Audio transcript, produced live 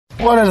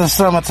What is a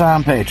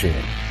summertime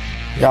patriot?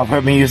 Y'all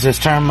heard me use this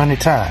term many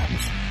times.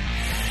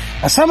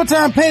 A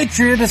summertime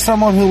patriot is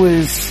someone who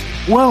is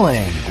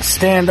willing to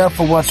stand up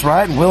for what's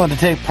right and willing to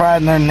take pride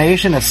in their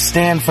nation and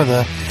stand for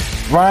the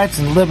rights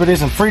and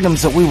liberties and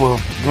freedoms that we were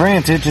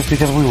granted just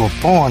because we were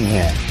born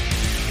here.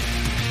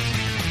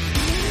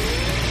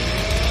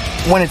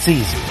 When it's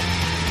easy,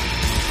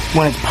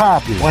 when it's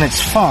popular, when it's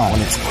fun,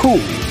 when it's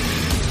cool.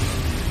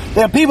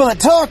 There are people that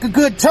talk a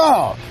good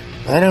talk,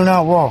 but they do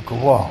not walk a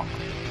walk.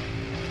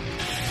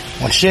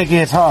 When shit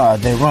gets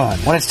hard, they run.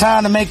 When it's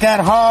time to make that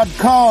hard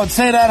call and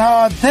say that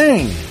hard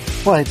thing,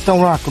 wait,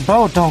 don't rock the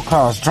boat, don't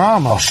cause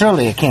drama.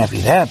 Surely it can't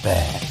be that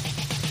bad.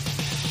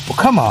 Well,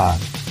 come on.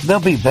 They'll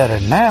be better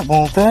than that,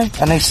 won't they?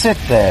 And they sit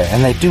there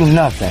and they do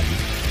nothing.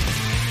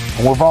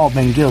 And we've all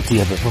been guilty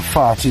of it for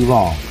far too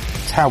long.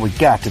 It's how we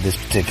got to this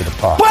particular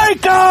part.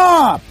 Wake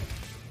up!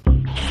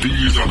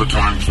 These are the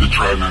times the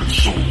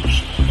Tri-Man's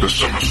souls, the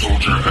Summer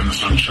Soldier and the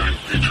Sunshine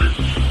Patriot,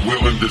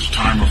 will in this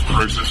time of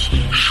crisis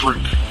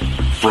shrink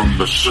from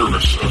the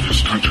service of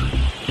his country.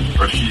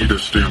 But he that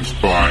stands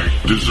by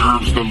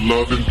deserves the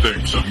love and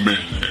thanks of men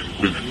and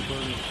women.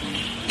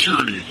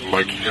 Tyranny,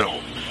 like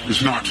hell,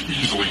 is not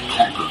easily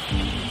conquered.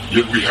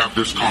 Yet we have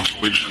this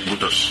consolation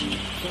with us,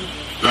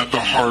 that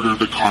the harder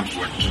the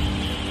conflict,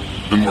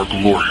 the more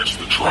glorious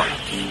the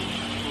triumph.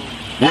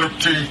 What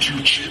obtained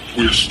too cheap,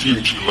 we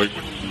esteem too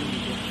lightly.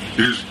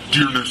 It is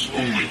dearness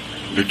only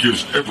that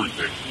gives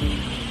everything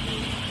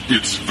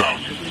its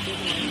value.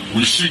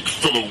 We seek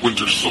fellow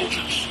winter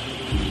soldiers,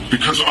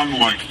 because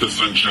unlike the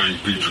Sunshine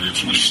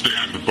Patriots, we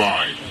stand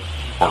by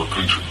our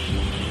country.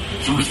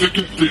 Through thick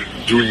and thin,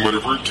 doing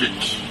whatever it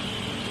takes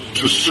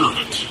to serve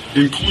it,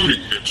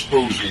 including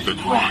exposing the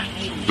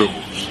crimes of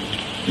those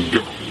in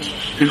government,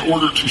 in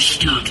order to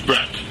steer it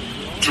back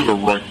to the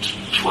right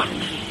track.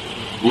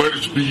 Let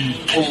it be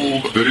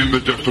told that in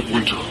the depth of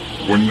winter,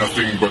 when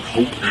nothing but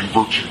hope and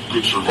virtue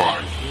could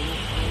survive,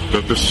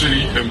 that the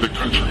city and the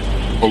country,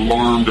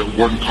 alarmed at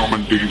one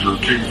common danger,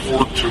 came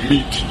forth to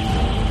meet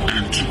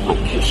and to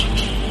repulse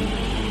it.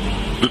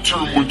 The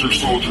term Winter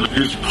Soldier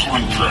is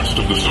contrast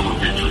of the Summer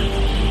Patriot,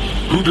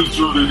 who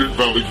deserted at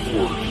Valley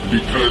Forge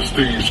because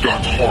things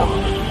got hard.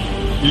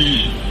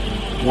 We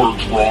who are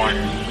drawing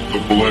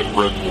the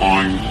blood-red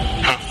line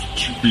have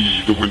to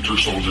be the Winter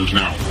Soldiers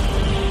now.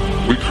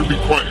 We could be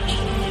quiet,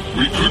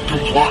 we could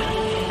comply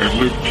and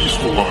live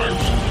peaceful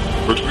lives,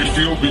 but we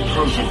feel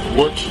because of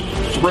what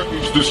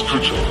threatens this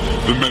country,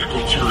 the medical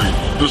tyranny,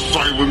 the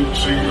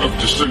silencing of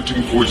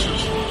dissenting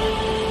voices,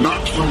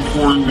 not from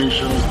foreign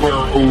nations, but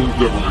our own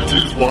government,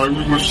 is why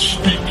we must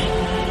speak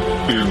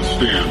and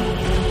stand.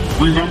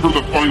 Remember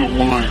the final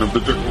line of the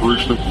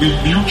Declaration that we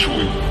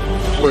mutually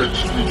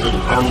pledge to each other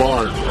our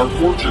lives, our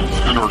fortunes,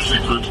 and our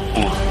secret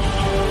honor.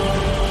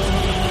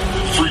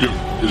 Freedom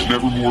is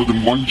never more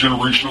than one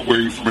generation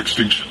away from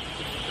extinction.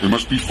 It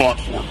must be fought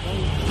for,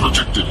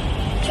 protected,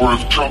 for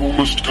if trouble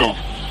must come,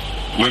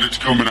 let it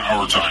come in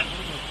our time,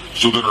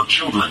 so that our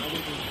children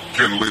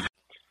can live.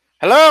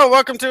 Hello,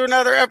 welcome to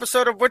another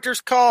episode of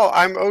Winter's Call.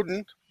 I'm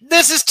Odin.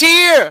 This is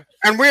Tyr,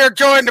 and we are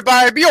joined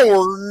by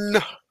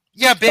Bjorn.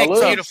 You big,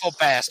 Hello. beautiful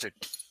bastard.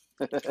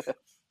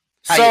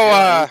 So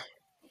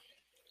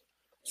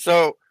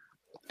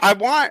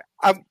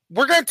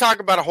we're going to talk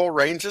about a whole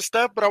range of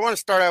stuff, but I want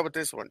to start out with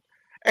this one.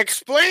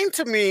 Explain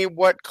to me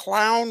what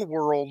clown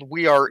world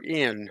we are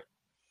in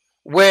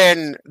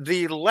when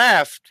the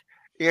left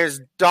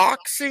is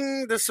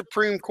doxing the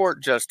Supreme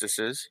Court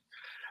justices,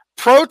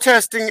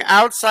 protesting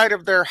outside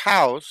of their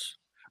house,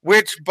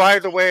 which, by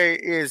the way,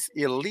 is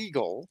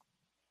illegal,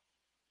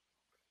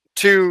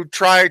 to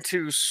try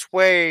to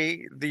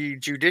sway the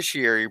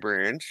judiciary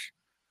branch,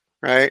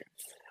 right?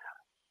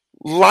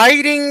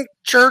 Lighting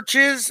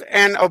churches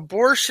and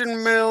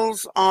abortion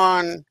mills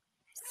on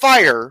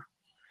fire,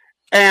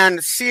 and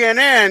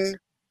CNN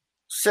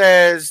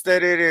says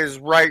that it is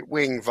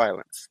right-wing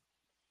violence.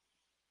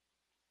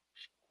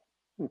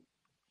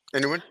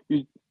 Anyone?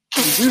 You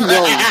do know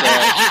that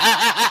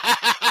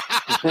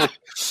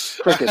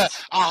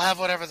crickets. I'll have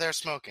whatever they're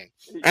smoking.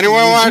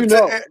 Anyone want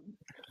to?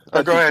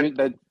 Go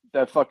ahead.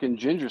 That fucking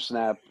Ginger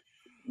Snap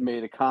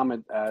made a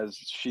comment as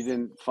she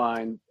didn't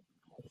find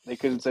they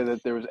couldn't say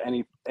that there was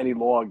any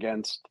law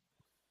against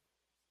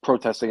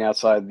protesting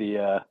outside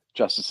the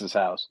justice's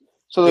house.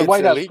 So the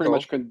White House pretty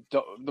much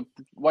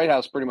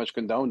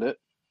condoned it.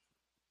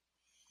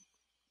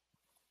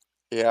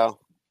 Yeah.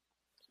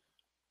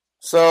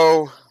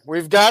 So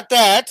we've got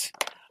that.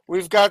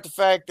 We've got the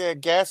fact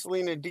that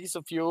gasoline and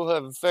diesel fuel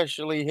have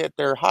officially hit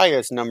their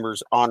highest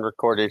numbers on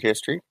recorded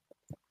history.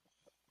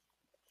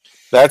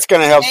 That's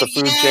going to help the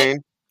food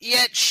chain.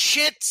 Yet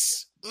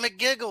Shits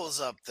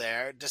McGiggles up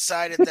there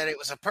decided that it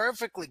was a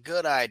perfectly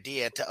good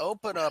idea to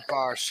open up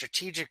our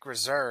strategic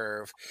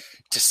reserve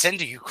to send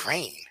to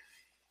Ukraine.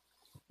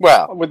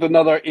 Well, with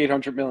another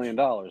 $800 million.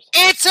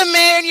 It's a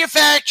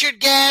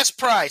manufactured gas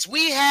price.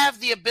 We have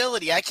the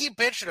ability. I keep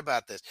bitching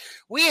about this.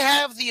 We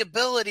have the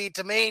ability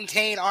to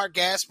maintain our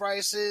gas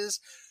prices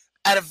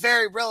at a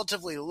very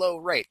relatively low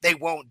rate. They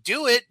won't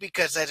do it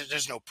because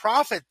there's no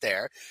profit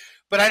there.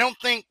 But I don't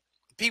think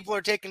people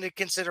are taking into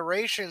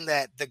consideration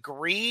that the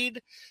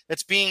greed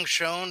that's being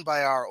shown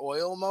by our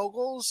oil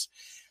moguls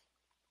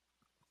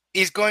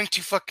is going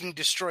to fucking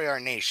destroy our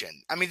nation.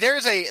 I mean,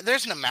 there's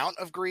an amount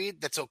of greed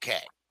that's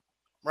okay,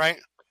 right?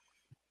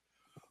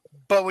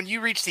 But when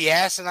you reach the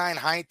asinine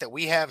height that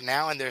we have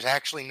now, and there's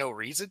actually no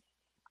reason,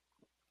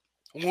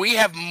 we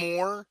have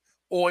more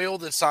oil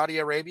than Saudi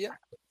Arabia.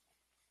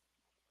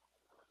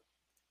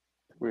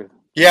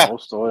 Yeah.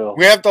 Most oil.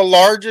 We have the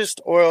largest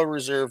oil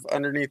reserve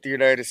underneath the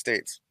United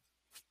States.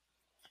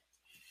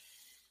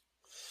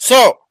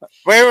 So,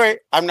 wait.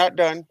 I'm not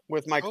done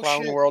with my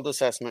clown shit. world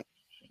assessment.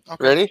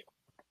 Okay. Ready?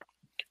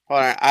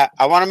 Hold on.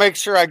 I want to make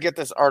sure I get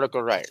this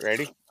article right.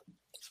 Ready?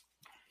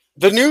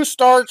 The new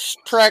Star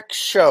Trek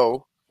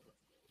show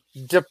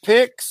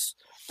depicts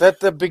that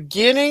the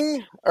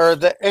beginning or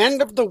the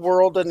end of the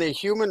world and the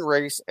human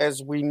race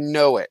as we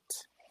know it.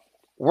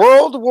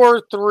 World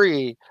War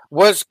III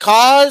was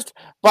caused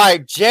by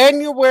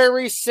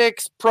January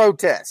 6th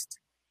protest.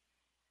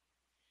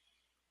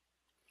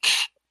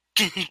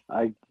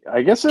 I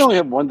guess they only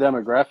have one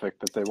demographic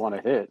that they want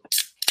to hit.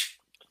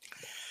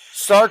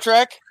 Star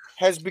Trek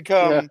has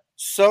become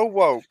so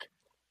woke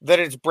that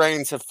its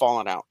brains have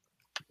fallen out.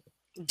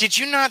 Did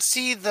you not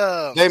see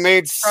They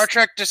made Star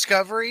Trek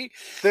Discovery?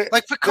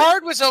 Like,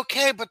 Picard was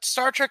okay, but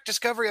Star Trek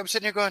Discovery, I'm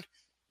sitting here going,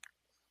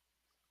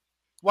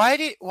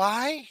 why?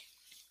 Well,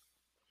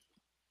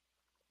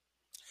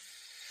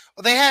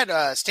 they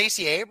had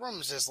Stacey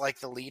Abrams as like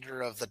the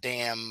leader of the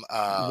damn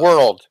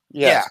world.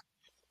 Yes.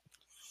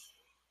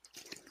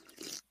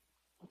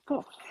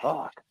 Oh,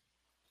 fuck.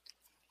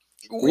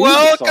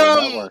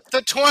 Welcome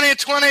to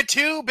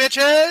 2022,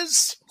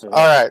 bitches. All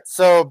right,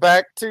 so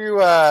back to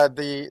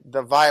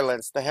the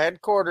violence. The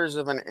headquarters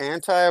of an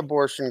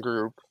anti-abortion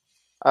group,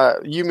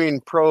 you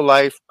mean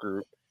pro-life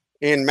group,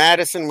 in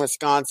Madison,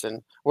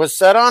 Wisconsin, was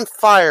set on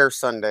fire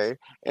Sunday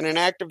in an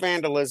act of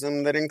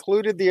vandalism that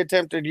included the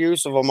attempted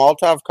use of a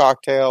Molotov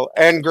cocktail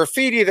and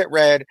graffiti that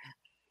read,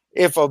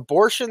 "If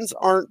abortions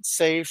aren't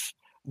safe,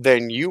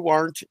 then you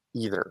aren't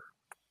either."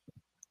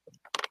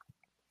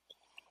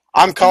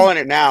 I'm calling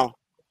it now.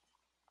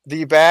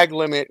 The bag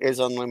limit is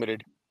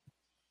unlimited.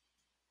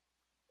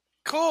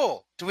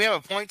 Cool. Do we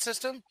have a point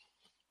system?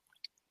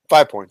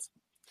 5 points.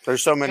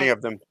 There's so many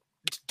of them.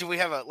 Do we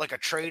have a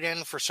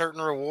trade-in for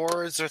certain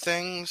rewards or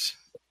things?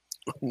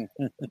 We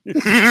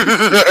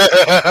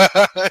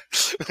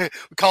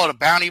call it a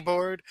bounty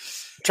board.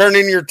 Turn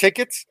in your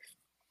tickets.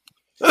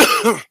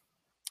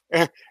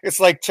 It's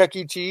like Chuck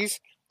E.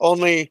 Cheese,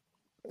 only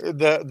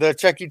the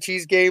Chuck E.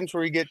 Cheese games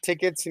where you get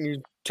tickets and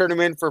you turn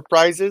them in for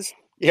prizes.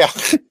 Yeah.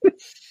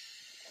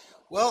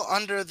 Well,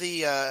 under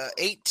the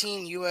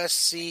 18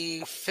 U.S.C.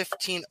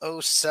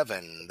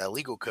 1507, the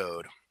legal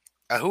code,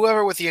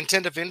 whoever with the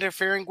intent of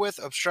interfering with,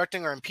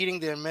 obstructing, or impeding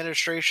the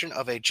administration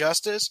of a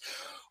justice,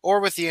 or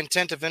with the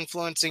intent of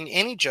influencing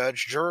any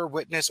judge, juror,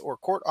 witness, or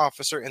court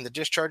officer in the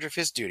discharge of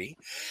his duty,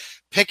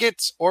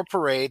 pickets or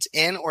parades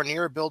in or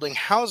near a building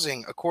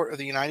housing a court of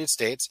the United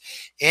States,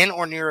 in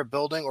or near a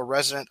building or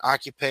resident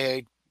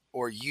occupied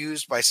or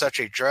used by such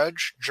a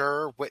judge,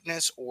 juror,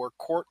 witness, or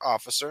court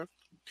officer,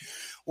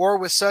 or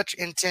with such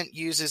intent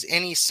uses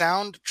any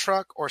sound,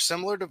 truck, or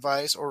similar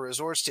device, or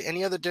resorts to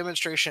any other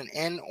demonstration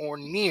in or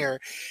near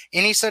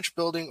any such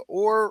building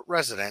or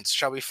residence,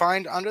 shall be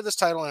fined under this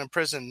title and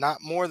imprisoned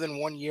not more than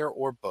 1 year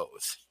or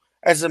both.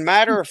 As a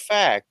matter of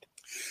fact,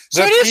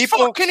 so it is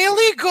fucking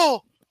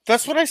illegal.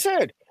 That's what I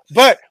said.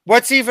 But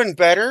what's even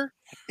better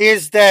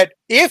is that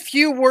if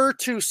you were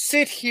to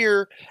sit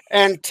here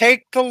and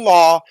take the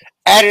law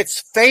at its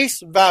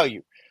face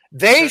value,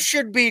 they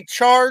should be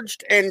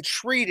charged and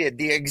treated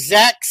the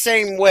exact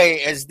same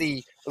way as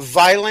the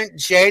violent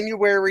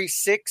January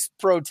 6th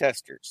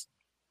protesters.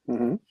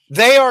 Mm-hmm.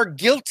 They are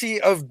guilty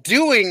of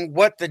doing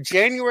what the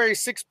January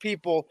 6th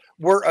people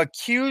were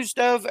accused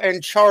of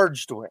and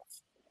charged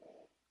with.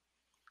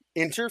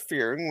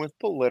 Interfering with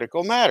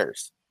political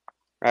matters.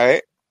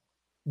 Right?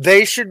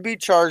 They should be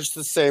charged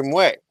the same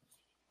way.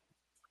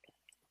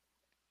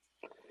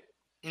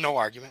 No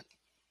argument.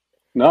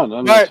 No,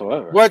 none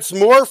whatsoever. What's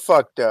more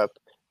fucked up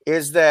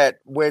is that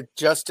with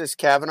Justice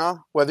Kavanaugh,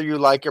 whether you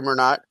like him or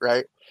not,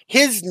 right?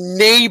 His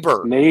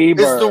neighbor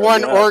is the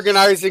one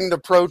organizing the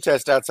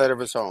protest outside of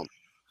his home.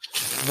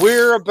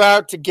 We're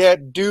about to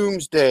get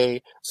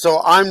doomsday, so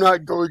I'm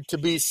not going to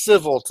be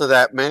civil to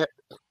that man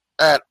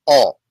at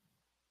all.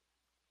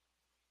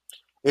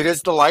 It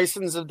is the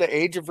license of the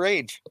age of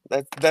rage.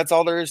 That's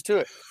all there is to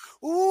it.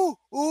 Ooh.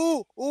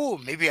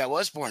 Maybe I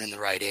was born in the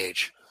right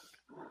age.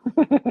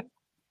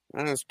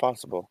 That's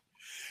possible.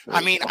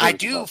 I mean, I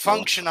do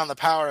function on the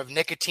power of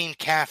nicotine,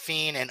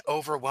 caffeine, and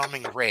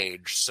overwhelming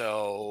rage,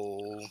 so...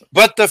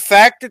 But the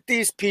fact that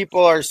these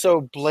people are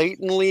so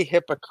blatantly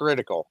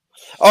hypocritical.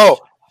 Oh,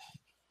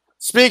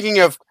 speaking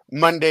of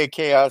Monday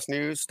chaos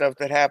news, stuff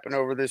that happened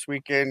over this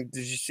weekend,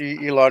 did you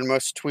see Elon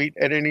Musk's tweet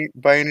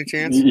by any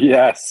chance?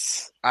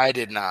 Yes. I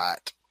did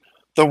not.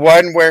 The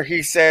one where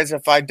he says,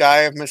 if I die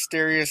of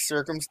mysterious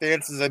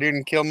circumstances, I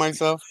didn't kill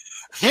myself?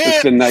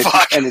 It's been nice,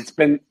 and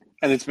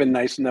it's been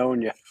nice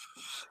knowing you.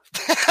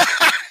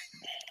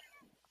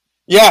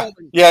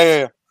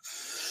 Yeah.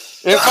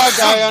 If I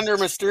die under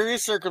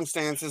mysterious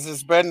circumstances,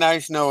 it's been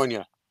nice knowing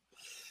you.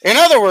 In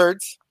other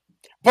words,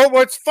 but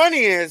what's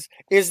funny is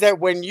that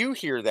when you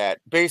hear that,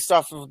 based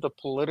off of the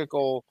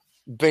political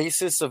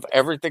basis of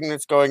everything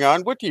that's going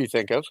on, what do you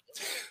think of?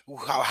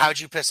 How'd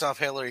you piss off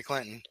Hillary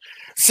Clinton?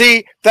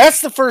 See, that's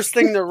the first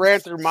thing that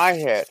ran through my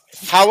head.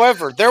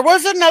 However, there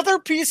was another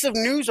piece of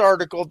news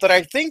article that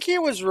I think he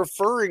was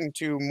referring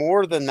to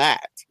more than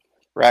that,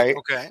 right?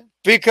 Okay.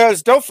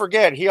 Because don't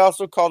forget, he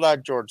also called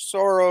out George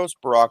Soros,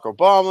 Barack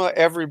Obama,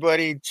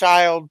 everybody,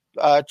 child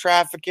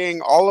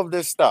trafficking, all of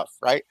this stuff,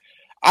 right?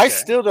 I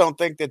still don't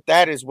think that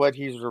that is what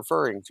he's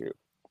referring to.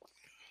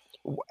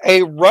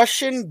 A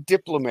Russian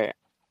diplomat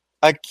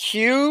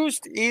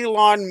accused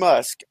Elon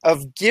Musk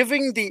of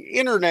giving the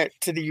internet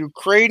to the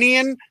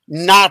Ukrainian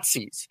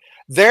Nazis.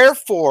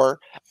 Therefore,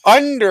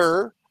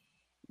 under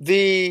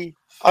the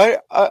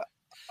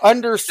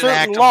under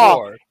certain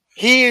law,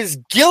 he is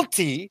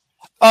guilty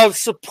of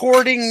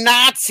supporting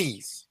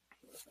Nazis.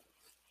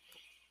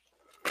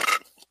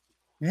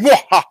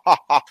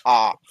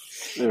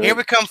 Here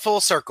we come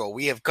full circle.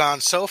 We have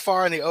gone so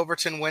far in the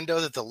Overton window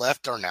that the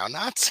left are now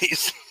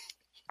Nazis.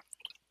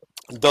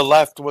 The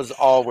left was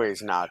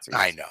always Nazis.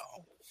 I know.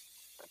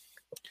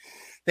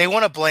 They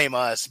want to blame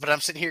us, but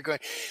I'm sitting here going,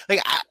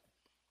 like,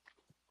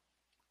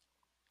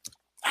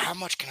 how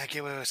much can I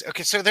give away?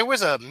 Okay, so there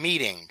was a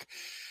meeting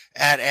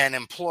at an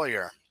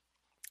employer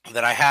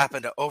that I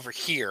happened to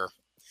overhear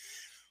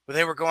where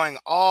they were going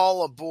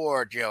all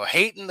aboard,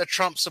 hating the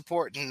Trump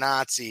supporting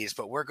Nazis,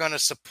 but we're going to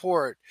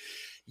support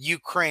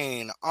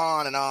Ukraine,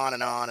 on and on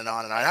and on and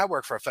on and on. I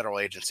work for a federal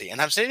agency,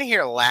 and I'm sitting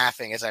here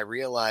laughing as I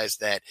realize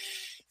that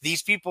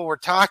these people were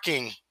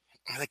talking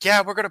like,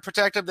 yeah, we're going to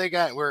protect them. They're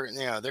going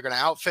to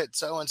outfit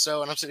so and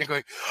so, and I'm sitting there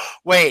going,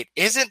 wait,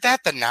 isn't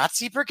that the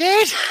Nazi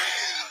brigade?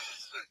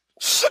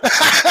 So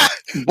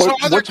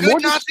are there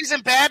good Nazis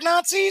and bad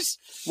Nazis?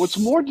 What's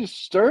more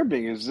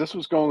disturbing is this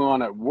was going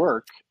on at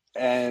work,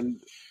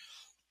 and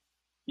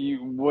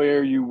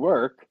where you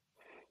work,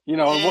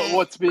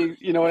 what's being,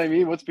 what I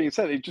mean? What's being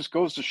said, it just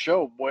goes to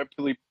show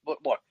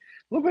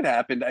look what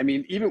happened. I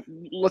mean, even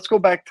let's go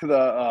back to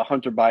the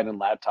Hunter Biden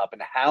laptop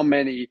and how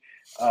many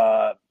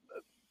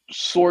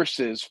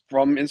sources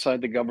from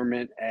inside the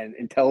government and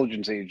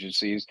intelligence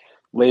agencies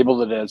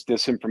labeled it as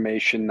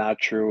disinformation, not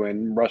true,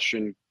 and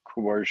Russian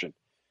coercion.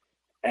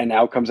 And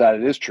now it comes out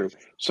it is true.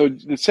 So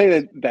to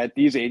say that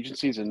these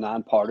agencies are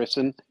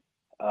nonpartisan,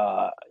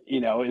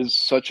 is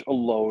such a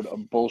load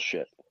of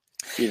bullshit.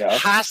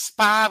 I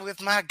spy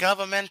with my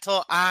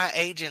governmental eye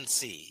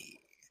agency.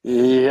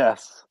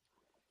 Yes.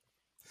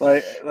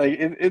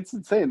 It's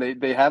insane.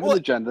 They have an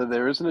agenda.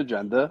 There is an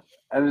agenda,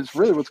 and it's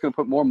really what's going to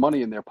put more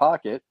money in their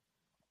pocket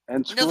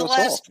and screw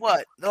us all.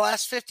 The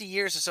last 50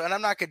 years or so, and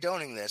I'm not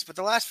condoning this, but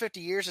the last 50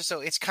 years or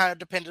so, it's kind of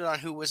dependent on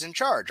who was in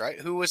charge, right?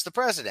 Who was the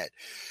president?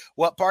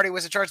 What party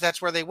was in charge?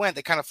 That's where they went.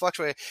 They kind of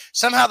fluctuated.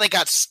 Somehow they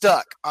got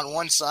stuck on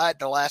one side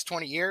the last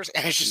 20 years,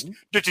 and it's just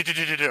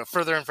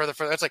further and further.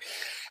 It's like,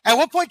 at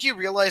what point do you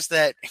realize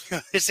that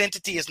this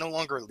entity is no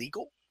longer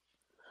legal?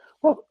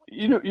 Well,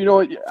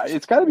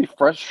 it's got to be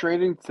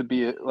frustrating to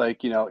be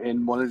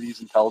in one of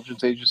these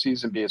intelligence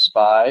agencies and be a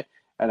spy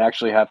and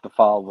actually have to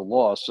follow the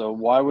law. So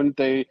why wouldn't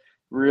they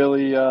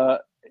really,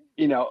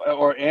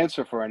 or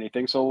answer for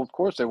anything? So of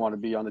course they want to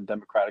be on the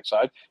Democratic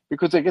side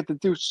because they get to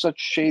do such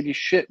shady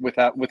shit with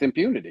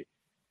impunity.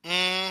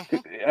 Mm-hmm.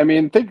 I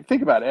mean,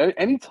 think about it.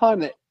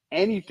 Anytime that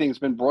anything's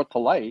been brought to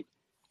light,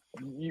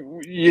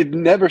 you'd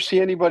never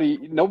see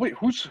nobody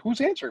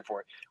who's answering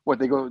for it. What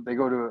they go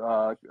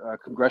to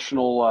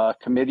congressional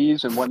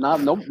committees and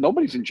whatnot.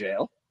 Nobody's in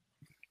jail.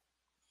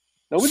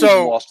 Nobody's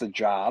lost a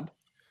job.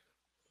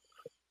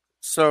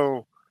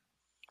 So,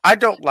 I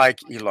don't like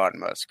Elon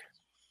Musk.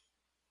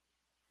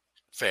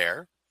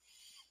 Fair.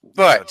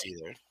 But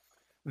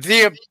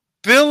the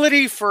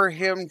ability for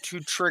him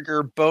to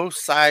trigger both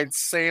sides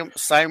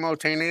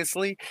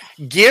simultaneously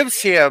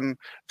gives him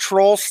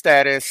troll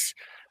status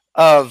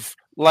of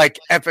like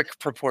epic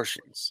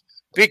proportions.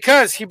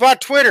 Because he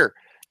bought Twitter.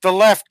 The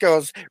left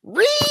goes,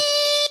 Ree!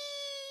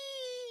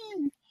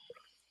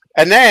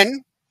 And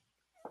then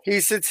he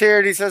sits here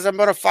and he says, I'm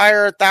going to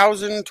fire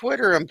 1,000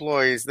 Twitter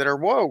employees that are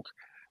woke.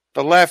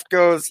 The left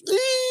goes, Eee!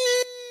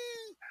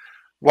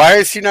 Why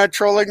is he not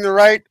trolling the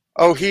right?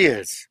 Oh, he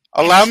is.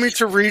 Allow me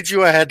to read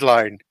you a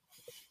headline.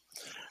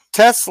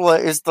 Tesla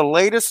is the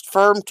latest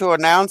firm to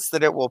announce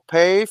that it will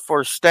pay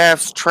for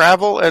staff's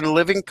travel and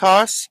living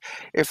costs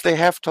if they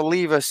have to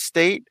leave a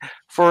state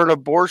for an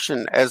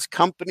abortion as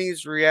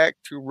companies react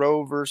to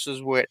Roe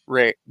versus Wade.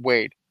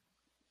 Whee!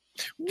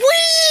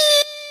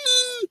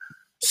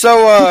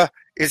 So,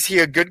 is he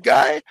a good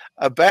guy,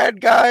 a bad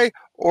guy,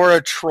 or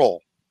a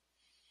troll?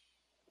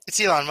 It's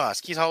Elon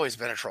Musk. He's always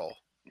been a troll.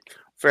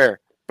 Fair.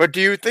 But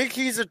do you think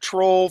he's a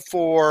troll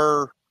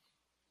for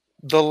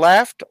the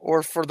left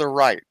or for the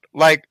right?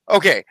 Like,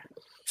 okay,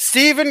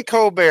 Stephen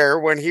Colbert,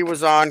 when he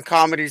was on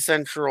Comedy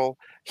Central,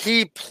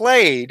 he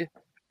played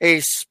a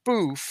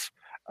spoof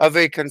of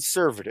a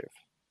conservative,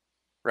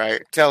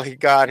 right? Till he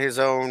got his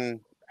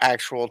own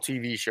actual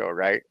TV show,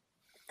 right?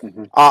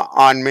 Mm-hmm.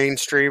 On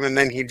mainstream, and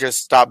then he just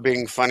stopped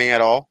being funny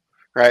at all,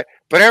 right?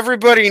 But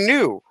everybody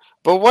knew.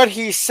 But what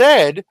he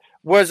said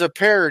was a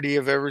parody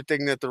of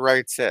everything that the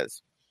right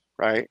says,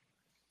 right?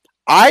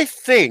 I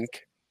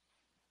think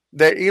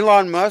that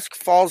Elon Musk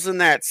falls in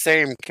that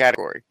same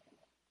category,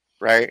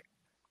 right?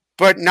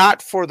 But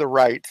not for the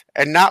right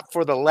and not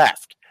for the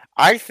left.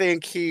 I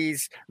think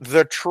he's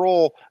the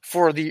troll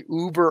for the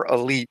uber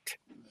elite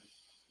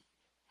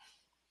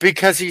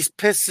because he's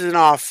pissing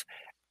off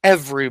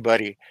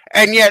everybody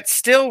and yet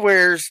still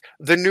wears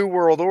the New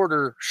World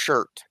Order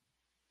shirt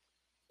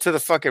to the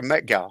fucking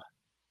Met Gala.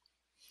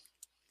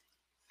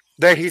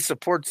 That he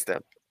supports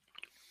them.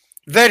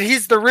 That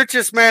he's the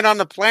richest man on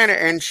the planet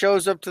and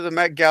shows up to the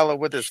Met Gala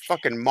with his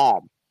fucking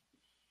mom.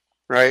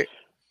 Right?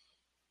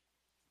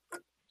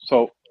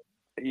 So,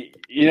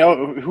 you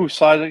know whose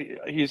side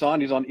he's on?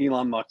 He's on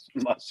Elon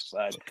Musk's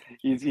side.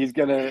 He's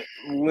gonna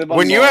live on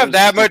when you Mars. have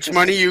that much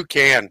money, you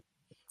can.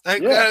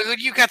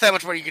 You got that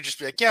much money, you could just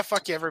be like, yeah,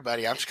 fuck you,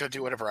 everybody. I'm just gonna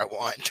do whatever I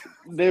want.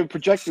 They're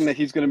projecting that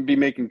he's going to be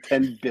making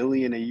 $10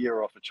 billion a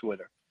year off of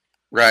Twitter.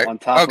 Right. On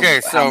top Okay,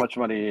 of so how much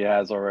money he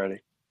has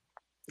already.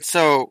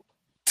 So,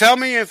 tell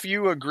me if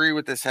you agree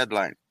with this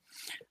headline.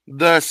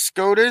 The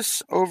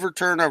SCOTUS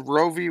overturn of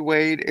Roe v.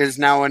 Wade is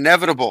now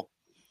inevitable.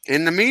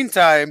 In the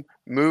meantime,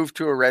 move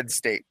to a red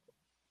state.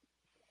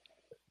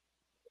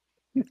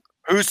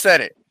 Who said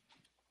it?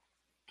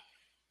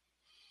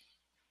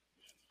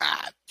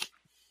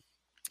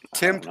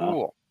 Tim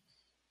Pool.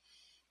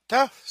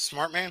 Tough.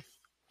 Smart man.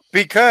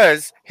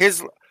 Because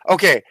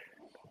okay,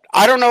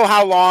 I don't know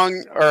how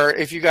long or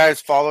if you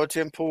guys follow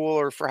Tim Pool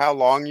or for how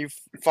long you've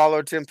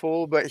followed Tim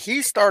Pool, but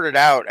he started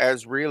out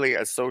as really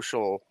a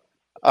social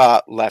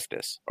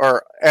leftist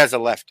or as a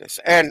leftist.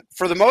 And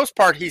for the most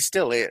part, he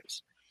still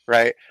is,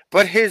 right?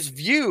 But his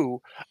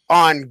view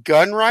on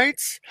gun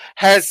rights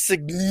has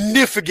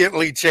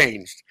significantly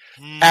changed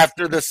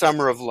after the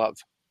Summer of Love,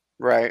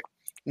 right?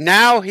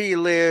 Now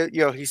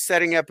he's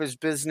setting up his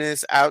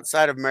business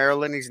outside of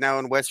Maryland. He's now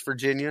in West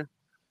Virginia,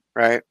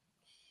 right?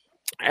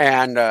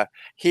 And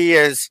he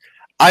is,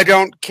 I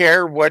don't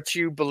care what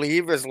you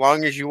believe as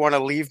long as you want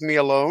to leave me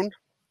alone,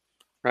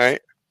 right?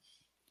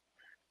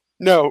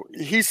 No,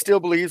 he still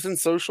believes in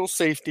social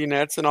safety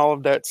nets and all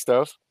of that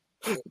stuff.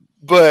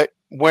 But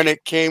when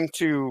it came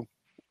to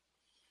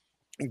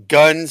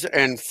guns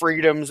and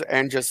freedoms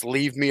and just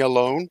leave me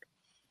alone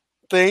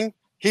thing,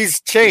 he's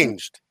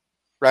changed,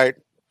 right?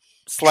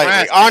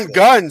 Slightly. On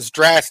guns,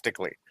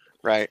 drastically,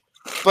 right?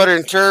 But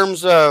in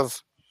terms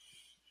of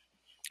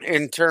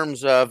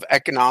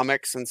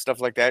economics and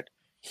stuff like that,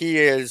 he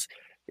has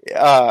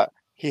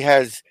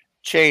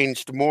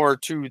changed more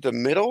to the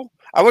middle.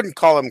 I wouldn't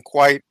call him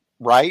quite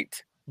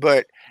right,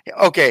 but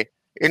okay,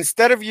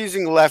 instead of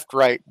using left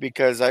right,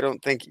 because I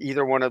don't think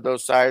either one of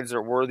those sides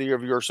are worthy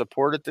of your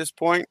support at this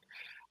point,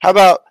 how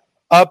about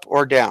up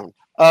or down?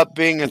 Up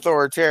being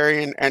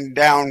authoritarian and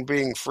down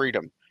being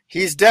freedom.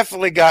 He's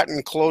definitely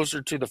gotten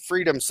closer to the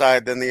freedom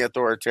side than the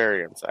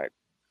authoritarian side,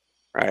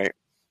 right?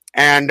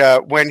 And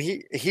when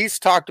he's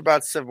talked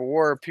about civil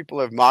war, people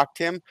have mocked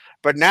him.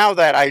 But now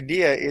that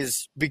idea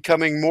is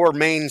becoming more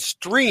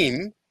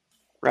mainstream,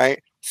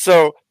 right?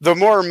 So the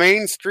more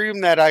mainstream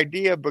that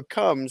idea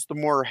becomes, the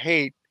more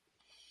hate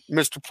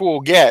Mr.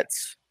 Poole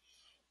gets,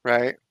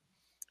 right?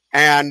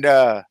 And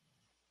the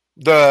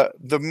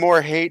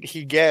more hate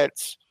he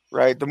gets,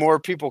 right? The more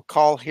people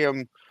call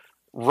him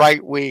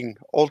right wing,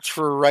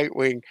 ultra right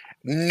wing.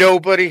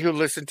 Nobody who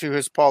listened to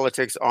his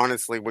politics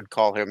honestly would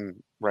call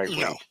him right wing.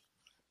 No.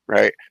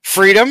 Right?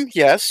 Freedom,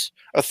 yes.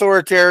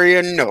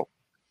 Authoritarian, no.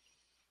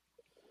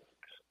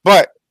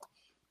 But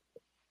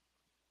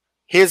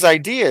his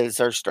ideas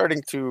are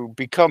starting to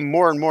become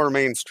more and more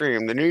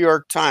mainstream. The New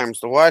York Times,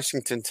 the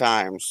Washington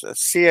Times,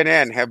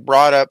 CNN have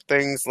brought up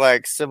things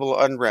like civil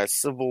unrest,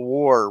 civil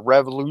war,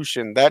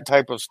 revolution, that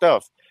type of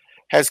stuff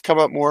has come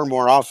up more and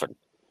more often,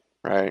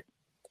 right?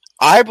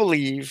 I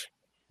believe,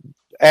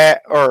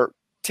 or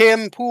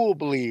Tim Pool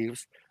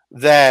believes,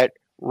 that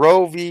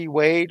Roe v.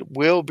 Wade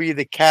will be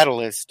the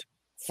catalyst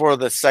for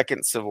the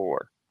second Civil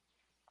War.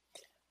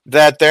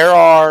 That there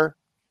are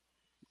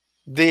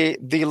the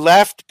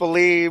left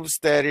believes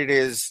that it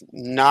is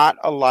not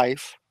a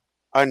life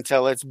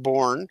until it's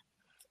born,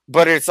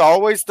 but it's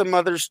always the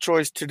mother's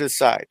choice to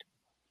decide,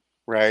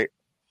 right?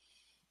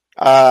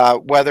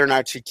 Whether or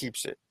not she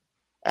keeps it.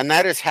 And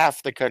that is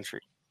half the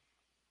country,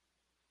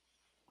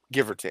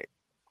 give or take,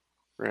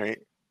 right?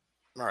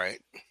 All right.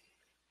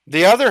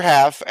 The other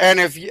half, and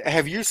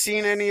have you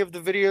seen any of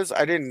the videos?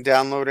 I didn't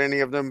download any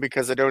of them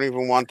because I don't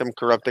even want them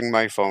corrupting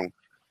my phone.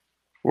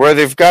 Where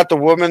they've got the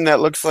woman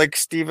that looks like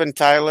Steven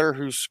Tyler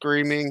who's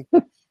screaming.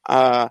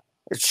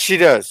 She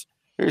does.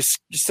 Who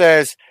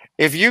says,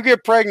 if you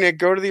get pregnant,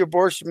 go to the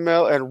abortion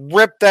mill and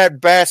rip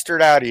that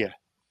bastard out of you.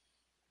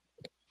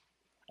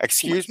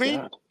 Excuse me?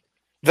 God.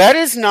 That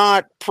is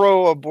not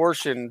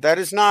pro-abortion. That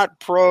is not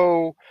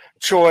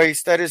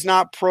pro-choice. That is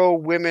not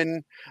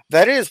pro-women.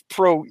 That is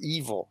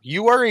pro-evil.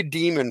 You are a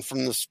demon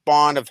from the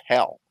spawn of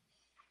hell.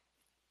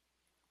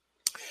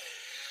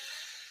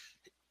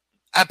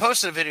 I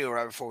posted a video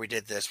right before we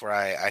did this where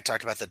I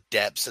talked about the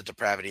depths of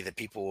depravity that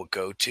people will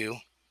go to,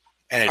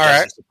 and it All right.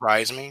 doesn't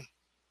surprise me.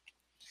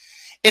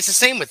 It's the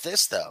same with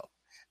this, though.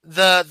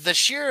 The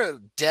sheer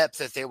depth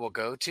that they will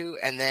go to,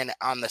 and then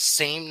on the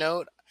same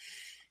note,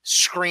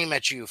 scream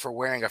at you for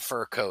wearing a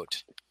fur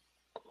coat.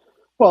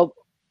 Well,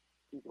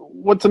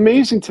 what's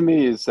amazing to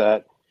me is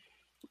that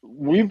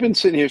we've been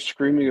sitting here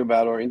screaming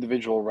about our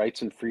individual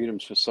rights and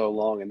freedoms for so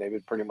long, and they've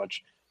been pretty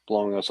much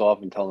blowing us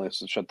off and telling us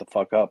to shut the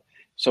fuck up.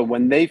 So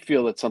when they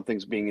feel that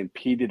something's being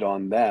impeded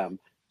on them,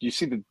 you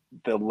see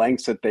the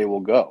lengths that they will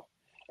go.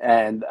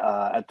 And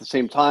at the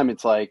same time,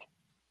 it's like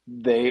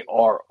they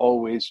are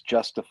always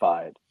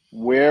justified.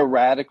 We're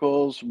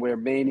radicals, we're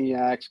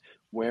maniacs,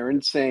 we're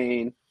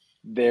insane,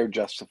 they're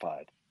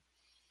justified.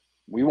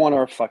 We want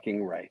our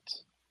fucking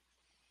rights.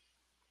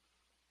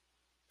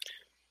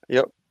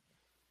 Yep.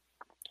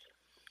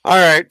 All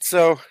right.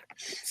 So,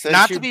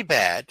 Not to be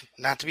bad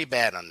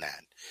on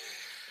that.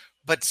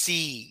 But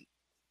see,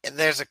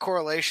 there's a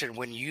correlation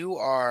when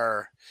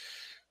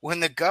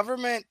the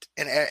government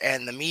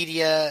and the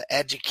media,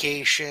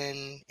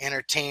 education,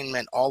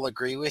 entertainment all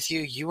agree with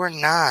you, you are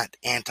not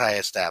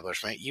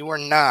anti-establishment. You are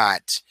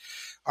not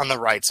on the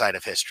right side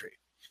of history.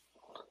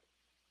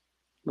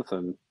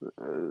 Listen,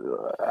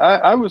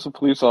 I was a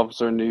police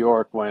officer in New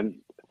York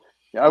when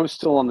I was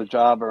still on the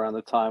job around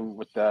the time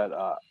with that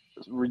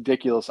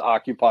ridiculous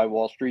Occupy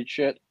Wall Street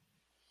shit,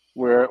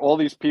 where all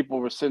these people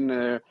were sitting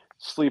there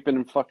sleeping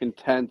in fucking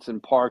tents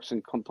and parks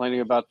and complaining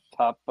about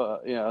the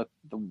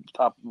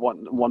top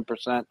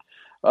 1%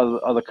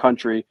 of the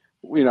country,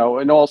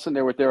 and all sitting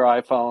there with their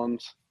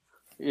iPhones,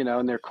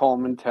 and their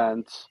Coleman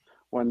tents.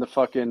 When the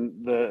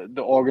fucking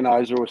the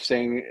organizer was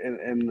staying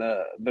in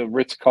the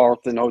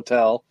Ritz-Carlton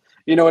hotel,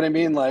 you know what I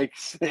mean? Like,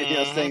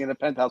 staying in a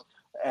penthouse.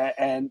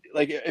 And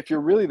like, if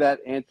you're really that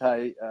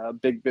anti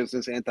big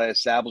business,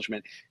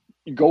 anti-establishment,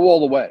 you go all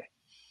the way.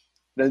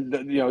 Then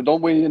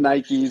don't wear your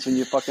Nikes and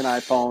your fucking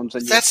iPhones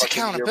and That's your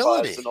fucking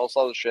accountability earbuds and all this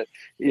other shit.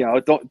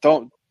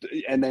 Don't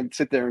and then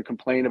sit there and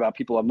complain about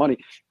people have money.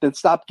 Then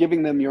stop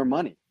giving them your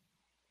money.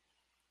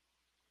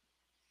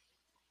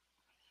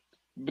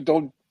 But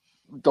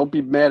don't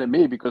be mad at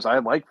me because I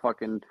like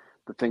fucking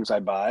the things I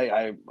buy.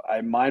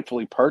 I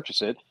mindfully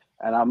purchase it,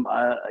 and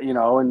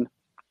and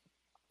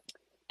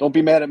don't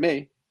be mad at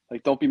me.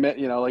 Like, don't be mad.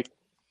 Like,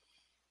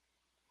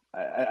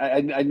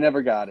 I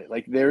never got it.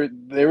 Like, there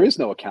is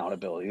no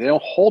accountability. They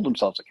don't hold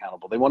themselves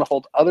accountable. They want to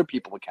hold other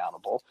people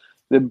accountable.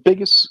 The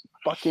biggest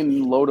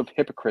fucking load of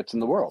hypocrites in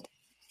the world.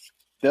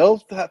 They'll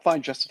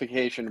find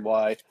justification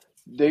why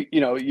they,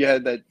 you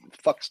had that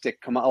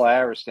fuckstick Kamala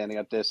Harris standing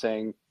up there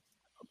saying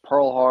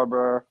Pearl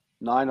Harbor,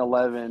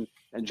 9/11,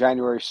 and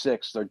January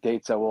 6th are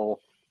dates that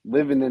will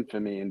live in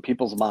infamy in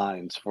people's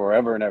minds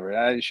forever and ever.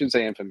 I shouldn't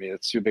say infamy.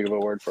 It's too big of a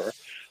word for her.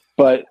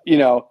 But,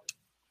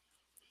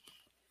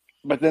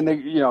 but then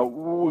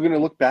we're going to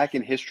look back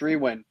in history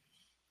when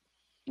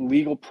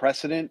legal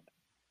precedent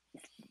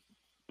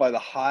by the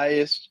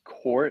highest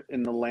court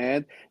in the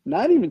land,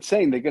 not even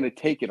saying they're going to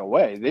take it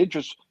away. They're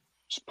just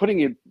putting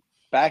it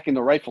back in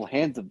the rightful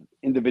hands of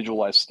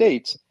individualized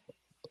states.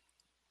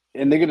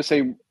 And they're going to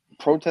say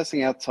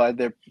protesting outside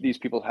these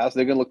people's houses,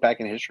 they're going to look back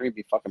in history and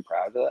be fucking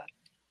proud of that.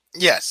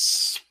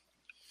 Yes.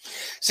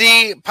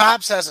 See,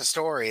 Pops has a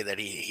story that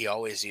he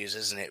always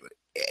uses, and it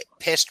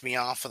pissed me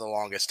off for the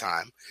longest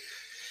time.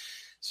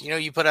 So,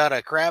 you put out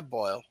a crab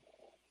boil,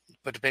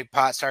 put the big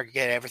pot, start to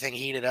get everything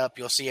heated up.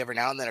 You'll see every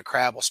now and then a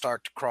crab will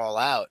start to crawl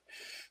out.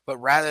 But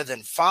rather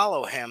than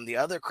follow him, the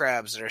other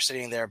crabs that are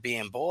sitting there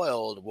being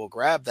boiled will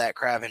grab that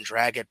crab and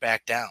drag it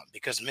back down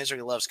because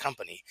misery loves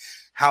company.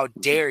 How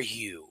dare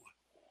you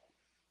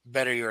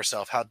better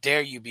yourself? How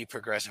dare you be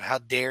progressive? How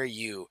dare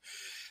you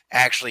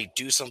actually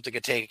do something to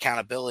take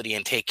accountability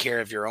and take care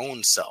of your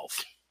own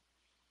self?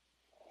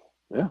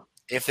 Yeah.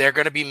 If they're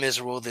going to be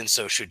miserable, then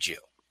so should you.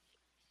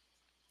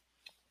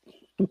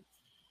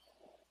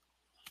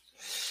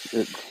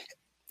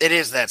 It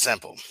is that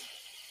simple.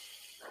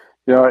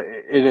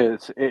 It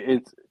is.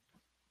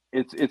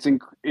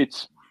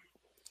 It's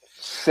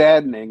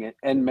saddening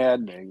and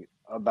maddening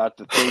about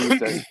the things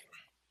that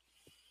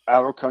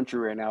our country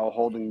right now are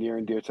holding near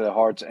and dear to their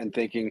hearts and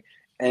thinking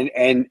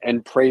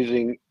and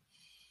praising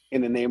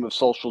in the name of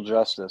social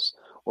justice,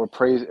 or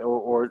praise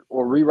or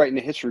rewriting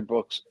the history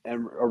books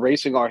and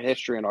erasing our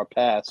history and our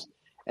past,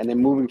 and then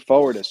moving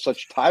forward as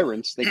such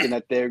tyrants, thinking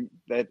that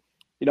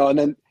and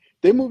then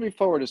they're moving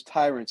forward as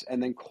tyrants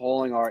and then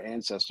calling our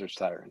ancestors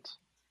tyrants.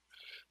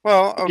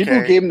 Well, okay.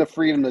 People gave them the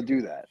freedom to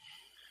do that.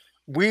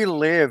 We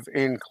live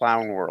in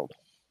clown world.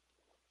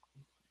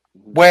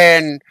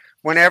 When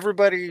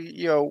everybody,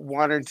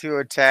 wanted to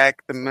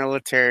attack the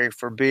military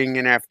for being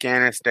in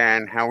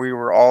Afghanistan, how we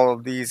were all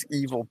of these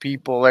evil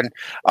people, and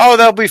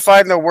they'll be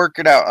fine, they'll work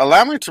it out.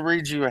 Allow me to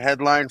read you a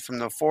headline from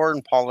the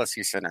Foreign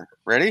Policy Center.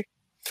 Ready?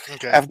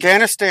 Okay.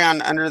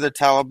 Afghanistan under the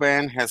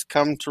Taliban has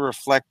come to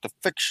reflect the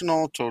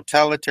fictional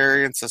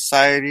totalitarian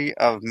society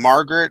of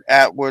Margaret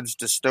Atwood's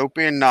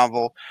dystopian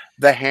novel,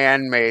 The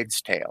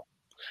Handmaid's Tale.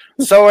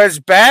 So as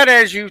bad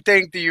as you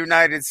think the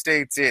United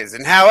States is,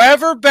 and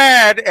however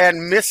bad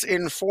and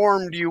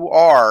misinformed you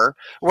are,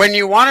 when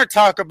you want to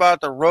talk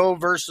about the Roe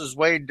versus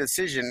Wade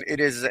decision,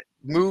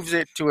 moves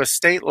it to a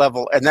state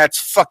level, and that's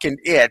fucking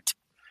it,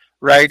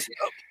 right?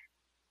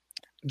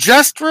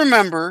 Just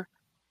remember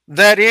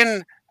that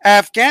in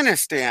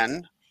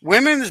Afghanistan,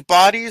 women's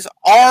bodies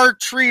are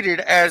treated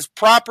as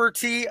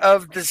property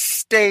of the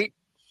state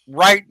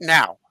right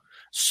now.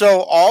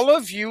 So all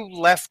of you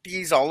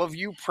lefties, all of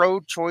you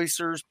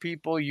pro-choicers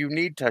people, you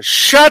need to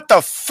shut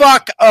the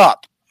fuck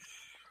up.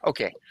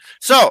 Okay.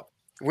 So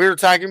we were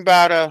talking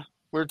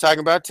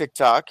about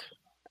TikTok,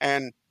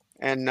 and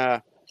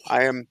I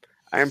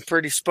am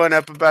pretty spun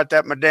up about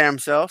that my damn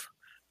self.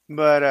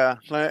 But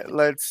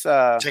let's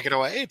Take it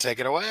away. Take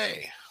it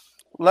away.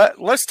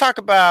 let's talk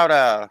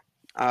about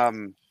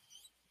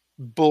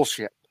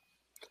bullshit.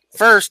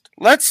 First,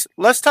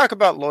 let's talk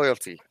about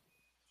loyalty.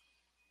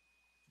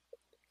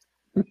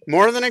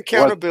 More than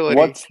accountability.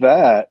 What's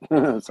that?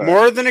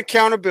 More than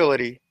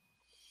accountability.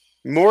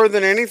 More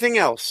than anything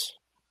else.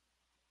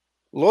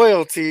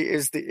 Loyalty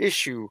is the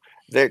issue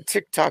that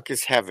TikTok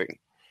is having.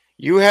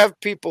 You have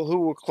people who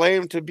will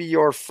claim to be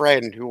your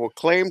friend, who will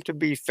claim to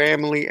be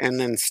family, and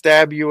then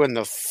stab you in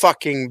the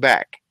fucking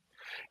back.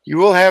 You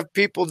will have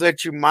people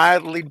that you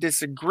mildly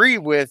disagree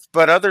with,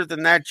 but other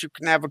than that, you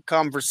can have a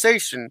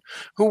conversation,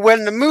 who,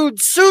 when the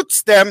mood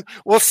suits them,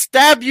 will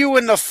stab you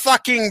in the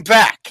fucking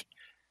back.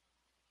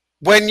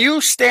 When you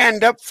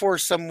stand up for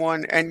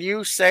someone and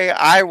you say,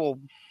 I will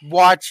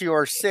watch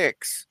your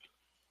six,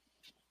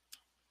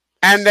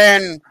 and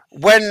then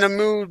when the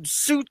mood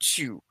suits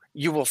you,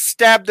 you will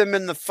stab them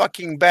in the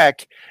fucking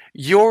back,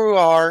 you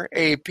are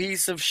a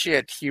piece of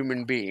shit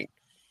human being.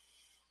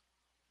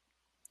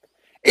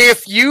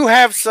 If you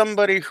have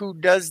somebody who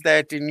does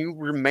that and you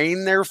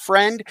remain their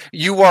friend,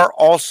 you are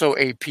also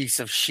a piece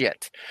of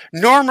shit.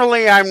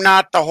 Normally, I'm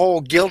not the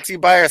whole guilty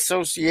by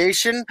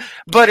association,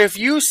 but if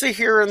you sit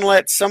here and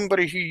let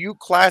somebody who you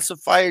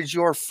classify as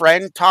your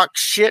friend talk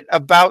shit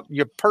about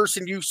your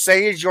person you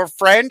say is your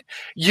friend,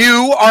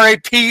 you are a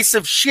piece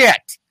of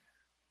shit.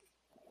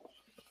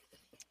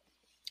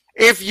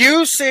 If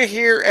you sit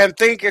here and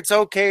think it's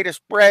okay to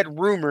spread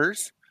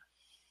rumors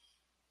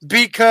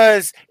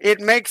because it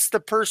makes the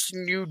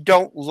person you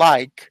don't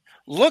like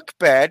look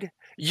bad,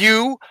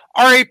 you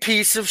are a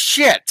piece of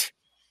shit.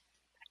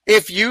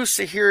 If you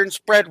sit here and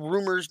spread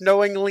rumors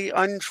knowingly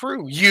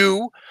untrue,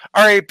 you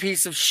are a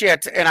piece of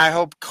shit, and I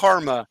hope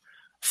karma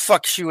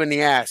fucks you in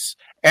the ass.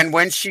 And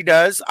when she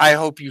does, I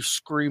hope you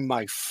scream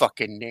my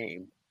fucking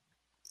name.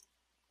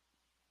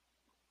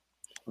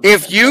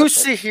 If you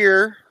sit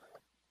here...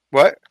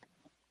 What?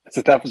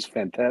 So that was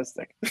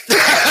fantastic.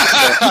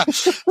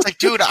 It's like,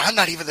 dude, I'm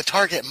not even the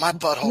target. My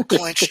butthole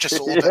clenched just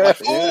a little bit.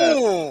 Like,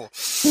 ooh.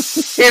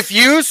 If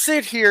you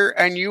sit here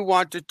and you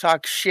want to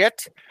talk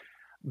shit,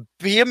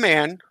 be a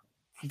man,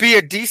 be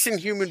a decent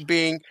human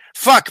being,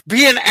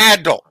 be an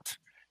adult.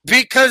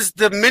 Because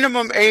the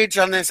minimum age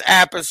on this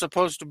app is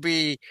supposed to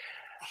be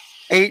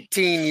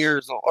 18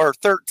 years old or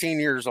 13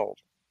 years old.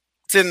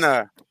 It's in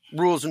the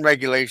rules and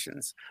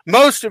regulations.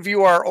 Most of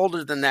you are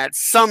older than that,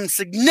 some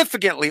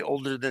significantly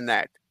older than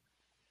that.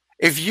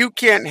 If you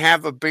can't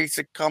have a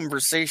basic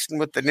conversation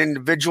with an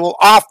individual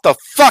off the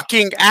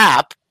fucking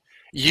app,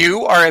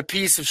 you are a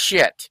piece of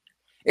shit.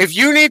 If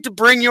you need to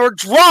bring your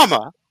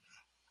drama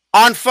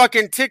on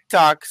fucking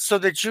TikTok so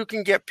that you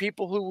can get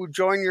people who will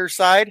join your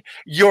side,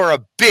 you're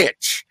a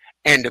bitch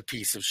and a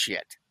piece of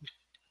shit.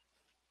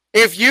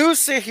 If you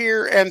sit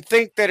here and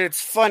think that it's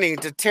funny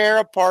to tear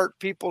apart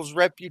people's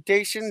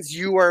reputations,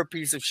 you are a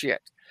piece of shit.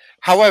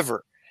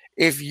 However,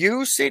 if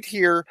you sit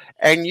here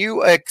and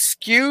you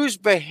excuse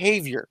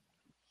behavior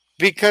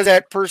because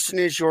that person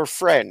is your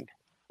friend,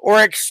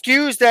 or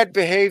excuse that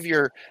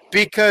behavior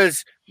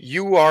because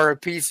you are a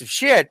piece of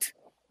shit,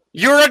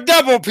 you're a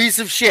double piece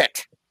of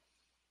shit.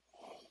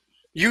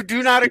 You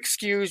do not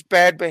excuse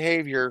bad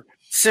behavior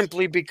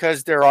simply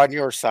because they're on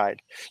your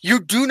side.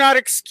 You do not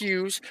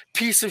excuse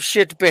piece of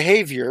shit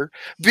behavior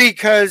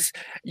because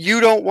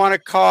you don't want to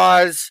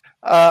cause,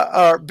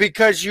 or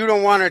because you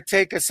don't want to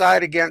take a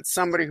side against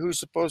somebody who's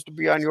supposed to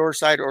be on your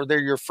side or they're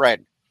your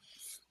friend.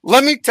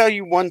 Let me tell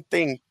you one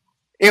thing.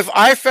 If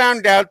I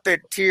found out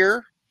that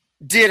Tyr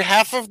did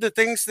half of the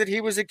things that he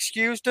was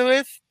accused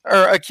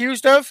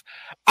of,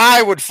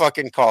 I would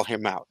fucking call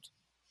him out.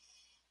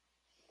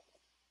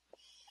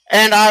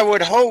 And I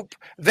would hope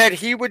that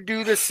he would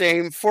do the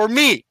same for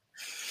me.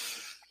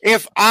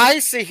 If I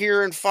sit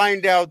here and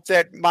find out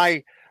that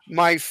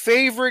my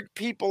favorite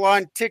people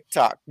on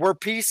TikTok were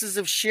pieces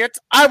of shit,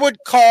 I would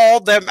call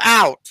them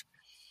out.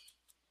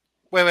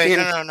 Wait,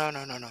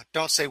 no.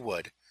 Don't say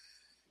would.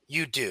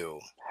 You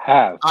do.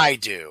 Have. I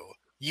do.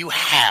 You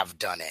have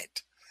done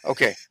it.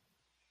 Okay.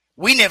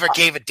 We never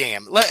gave a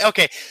damn.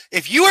 Okay,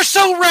 if you are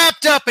so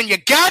wrapped up in your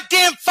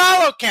goddamn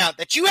follow count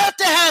that you have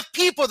to have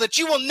people that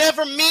you will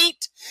never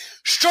meet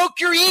stroke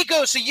your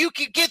ego so you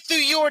can get through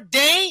your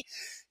day,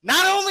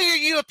 not only are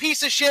you a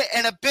piece of shit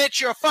and a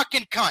bitch, you're a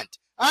fucking cunt.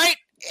 All right?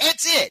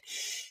 That's it.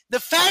 The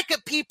fact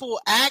that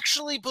people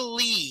actually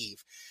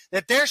believe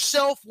that their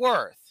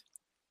self-worth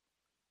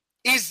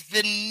is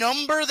the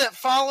number that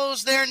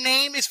follows their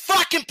name is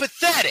fucking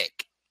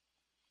pathetic.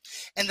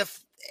 And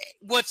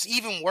what's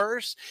even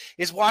worse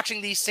is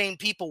watching these same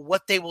people,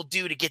 what they will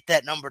do to get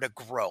that number to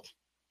grow.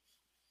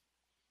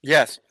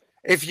 Yes.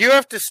 If you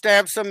have to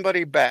stab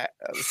somebody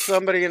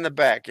in the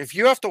back, if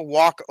you have to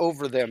walk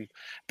over them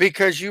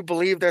because you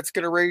believe that's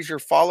going to raise your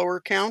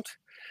follower count,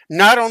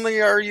 not only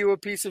are you a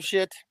piece of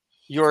shit,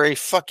 you're a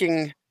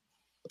fucking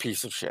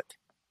piece of shit.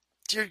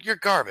 You're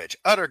garbage,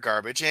 utter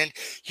garbage. And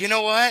you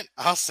know what?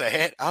 I'll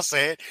say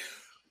it.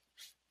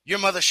 Your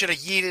mother should have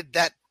yeeted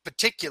that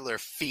particular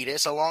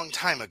fetus a long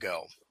time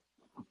ago.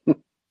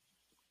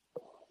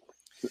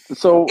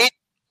 So,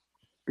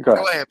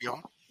 go ahead,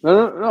 Bjorn.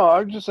 No.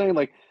 I'm just saying,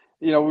 like,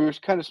 we were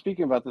kind of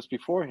speaking about this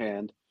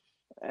beforehand,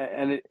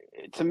 and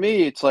to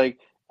me, it's like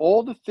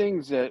all the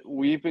things that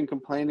we've been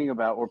complaining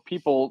about, or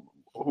people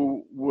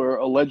who were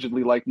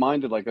allegedly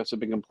like-minded like us have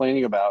been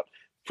complaining about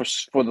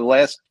for the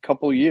last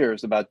couple of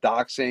years, about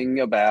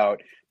doxing, about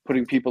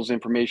putting people's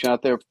information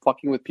out there,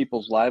 fucking with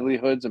people's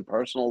livelihoods and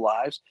personal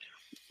lives,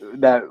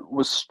 that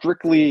was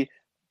strictly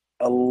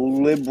a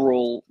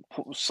liberal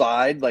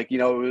side, like,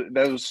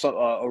 that was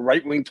a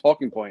right-wing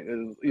talking point.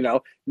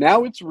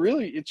 Now it's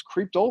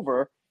creeped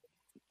over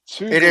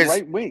to the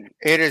right wing.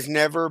 It has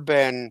never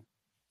been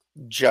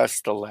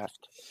just the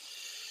left.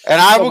 And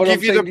I will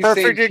give you the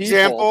perfect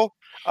example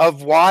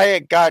of why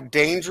it got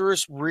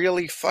dangerous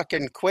really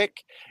fucking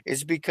quick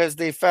is because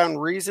they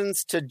found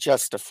reasons to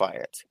justify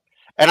it.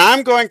 And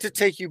I'm going to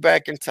take you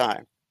back in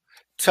time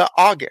to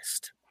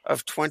July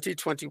of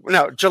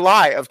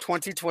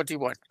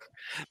 2021.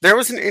 There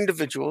was an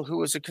individual who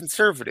was a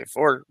conservative,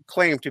 or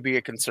claimed to be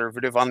a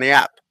conservative, on the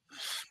app.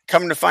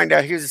 Come to find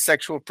out he was a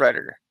sexual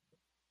predator.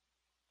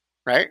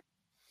 Right?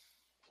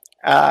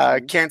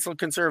 Canceled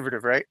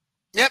conservative, right?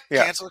 Yep,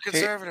 yeah. Canceled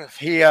conservative.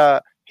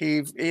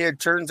 It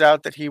turns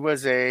out that he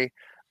was a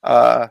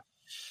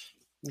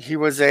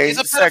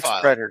sex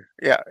predator.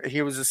 Yeah,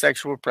 he was a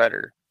sexual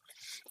predator.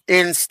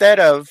 Instead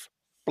of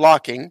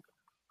blocking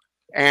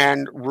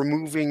and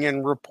removing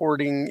and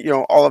reporting,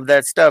 all of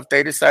that stuff,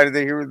 they decided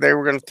that they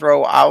were going to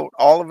throw out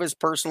all of his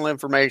personal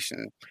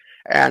information.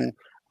 And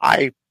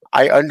I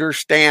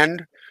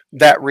understand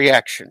that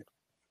reaction.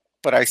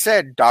 But I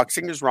said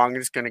doxing is wrong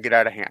and it's going to get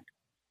out of hand.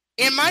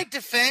 In my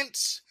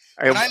defense,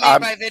 when I made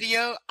my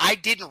video, I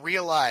didn't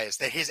realize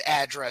that his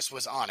address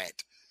was on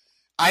it.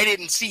 I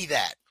didn't see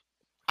that.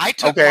 I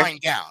took mine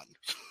down.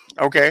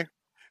 Okay.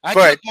 I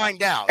took mine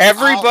down.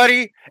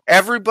 Everybody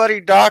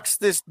doxed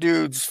this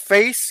dude's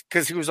face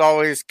because he was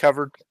always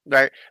covered.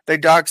 Right? They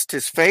doxed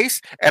his face,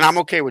 and I'm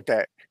okay with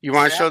that. You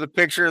want to show the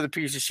picture of the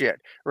piece of shit,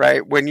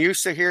 right? When you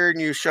sit here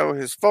and you show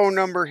his phone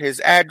number,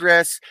 his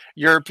address,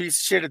 you're a piece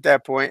of shit at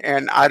that point,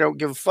 and I don't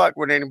give a fuck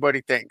what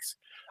anybody thinks.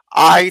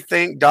 I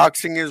think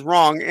doxing is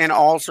wrong in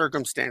all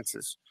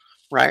circumstances,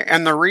 right?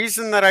 And the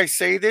reason that I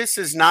say this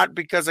is not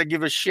because I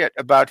give a shit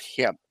about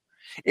him.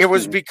 It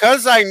was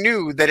because I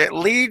knew that it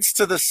leads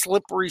to the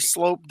slippery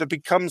slope that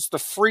becomes the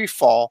free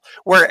fall,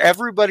 where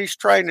everybody's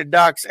trying to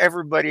dox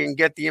everybody and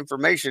get the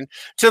information,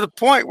 to the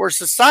point where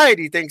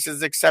society thinks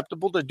it's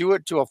acceptable to do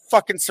it to a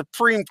fucking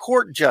Supreme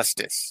Court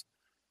justice,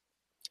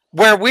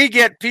 where we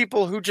get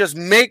people who just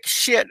make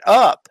shit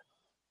up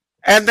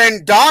and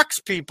then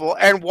dox people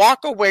and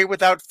walk away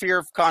without fear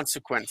of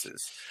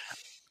consequences.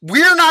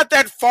 We're not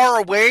that far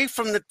away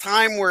from the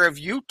time where if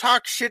you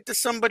talk shit to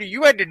somebody,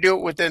 you had to do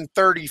it within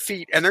 30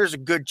 feet, and there's a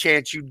good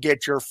chance you'd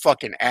get your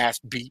fucking ass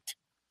beat.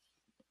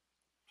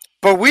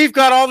 But we've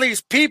got all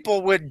these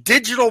people with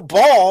digital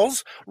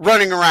balls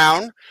running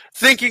around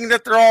thinking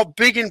that they're all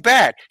big and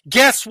bad.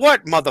 Guess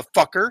what,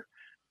 motherfucker?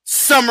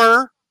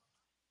 Summer,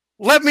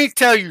 let me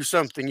tell you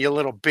something, you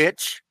little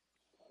bitch.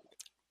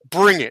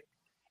 Bring it.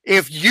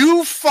 If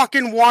you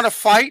fucking want to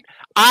fight,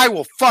 I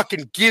will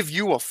fucking give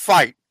you a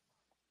fight.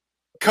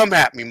 Come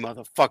at me,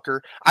 motherfucker.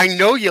 I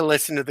know you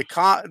listen to the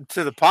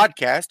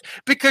podcast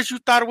because you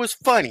thought it was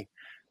funny.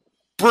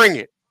 Bring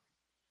it.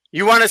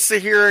 You want to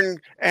sit here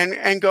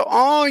and go,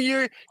 oh,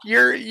 you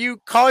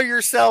call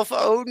yourself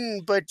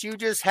Odin, but you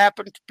just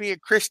happen to be a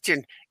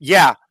Christian.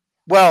 Yeah.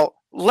 Well,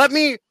 let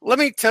me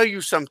tell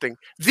you something.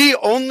 The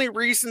only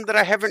reason that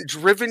I haven't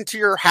driven to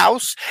your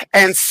house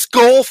and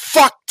skull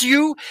fucked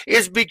you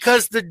is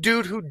because the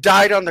dude who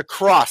died on the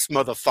cross,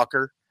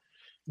 motherfucker.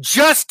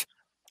 Just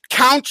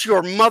count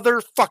your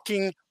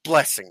motherfucking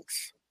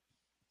blessings.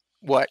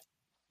 What?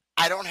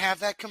 I don't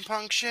have that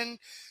compunction.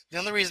 The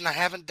only reason I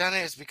haven't done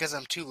it is because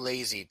I'm too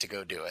lazy to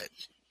go do it.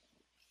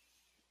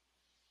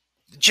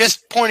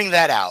 Just pointing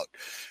that out.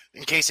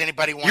 In case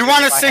anybody wants. You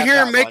want to sit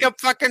here and make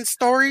up fucking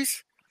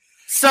stories?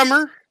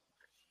 Summer?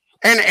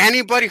 And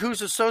anybody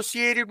who's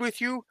associated with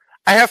you?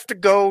 I have to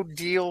go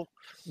deal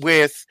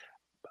with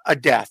a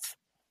death.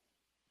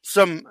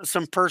 Some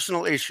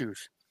personal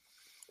issues.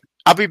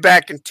 I'll be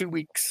back in 2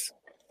 weeks.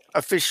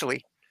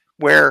 Officially,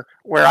 where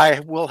I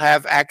will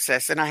have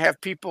access and I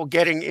have people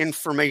getting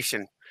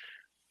information.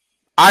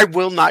 I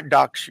will not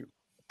dox you.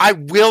 I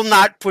will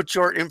not put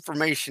your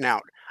information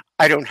out.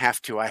 I don't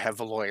have to. I have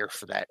a lawyer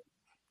for that.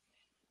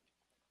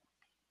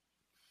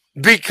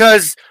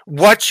 because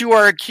what you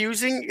are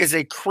accusing is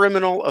a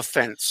criminal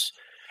offense.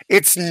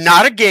 It's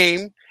not a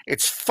game.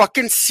 It's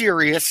fucking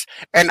serious,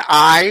 and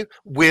I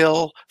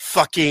will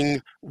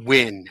fucking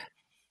win.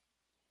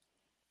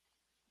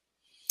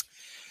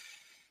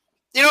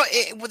 You know,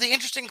 well, the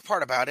interesting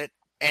part about it,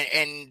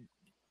 and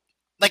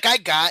like I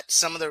got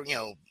some of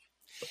the,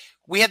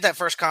 we had that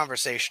first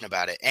conversation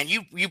about it, and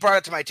you brought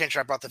it to my attention.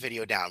 I brought the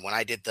video down when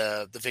I did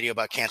the video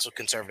about canceled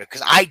conservative,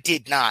 because I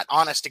did not,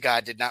 honest to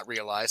God, did not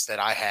realize that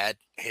I had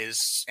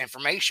his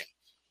information.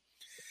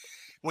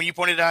 When you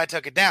pointed it out, I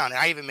took it down, and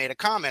I even made a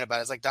comment about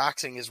it. It's like,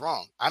 doxing is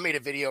wrong. I made a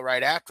video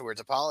right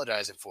afterwards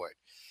apologizing for it.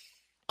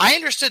 I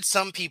understood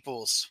some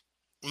people's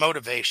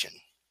motivation,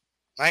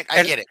 right?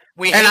 I get it.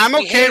 We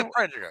hate a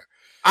predator.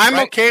 I'm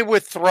okay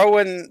with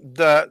throwing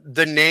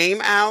the name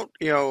out,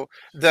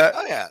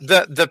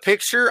 the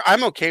picture.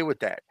 I'm okay with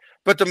that.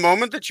 But the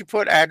moment that you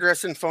put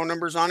address and phone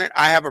numbers on it,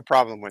 I have a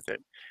problem with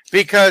it.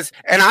 Because,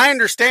 and I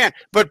understand,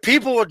 but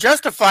people will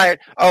justify it.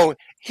 Oh,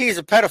 he's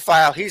a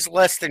pedophile. He's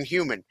less than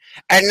human.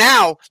 And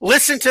now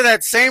listen to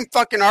that same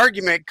fucking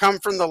argument come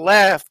from the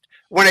left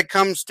when it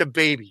comes to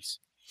babies.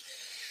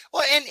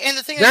 Well, and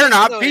the thing they're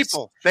not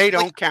people. They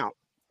don't count.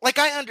 Like,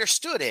 I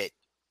understood it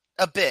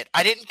a bit.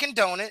 I didn't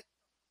condone it,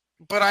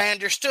 but I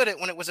understood it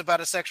when it was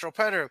about a sexual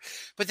predator.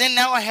 But then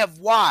now I have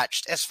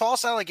watched as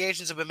false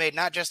allegations have been made,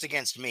 not just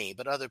against me,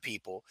 but other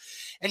people.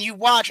 And you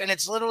watch, and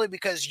it's literally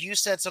because you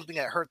said something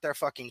that hurt their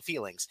fucking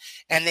feelings.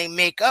 And they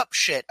make up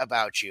shit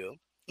about you.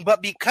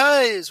 But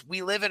because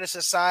we live in a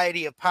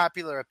society of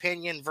popular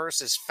opinion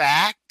versus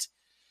fact,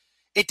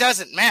 it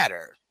doesn't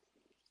matter.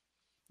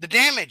 The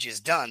damage is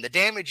done. The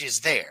damage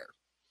is there.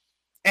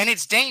 And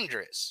it's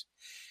dangerous.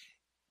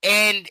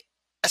 And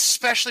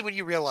especially when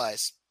you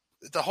realize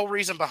the whole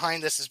reason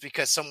behind this is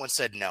because someone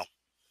said no.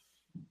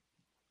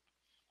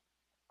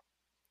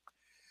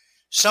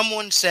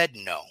 Someone said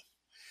no.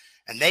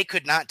 And they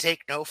could not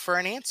take no for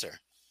an answer.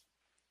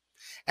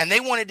 And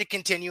they wanted to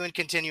continue and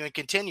continue and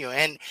continue.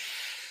 And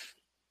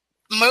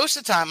most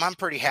of the time, I'm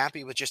pretty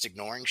happy with just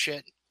ignoring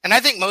shit. And I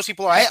think most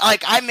people are.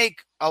 I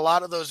make a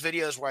lot of those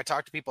videos where I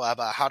talk to people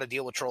about how to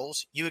deal with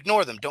trolls. You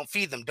ignore them. Don't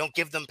feed them. Don't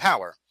give them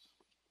power.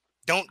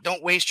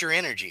 Don't waste your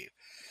energy.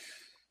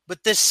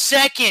 But the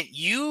second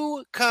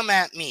you come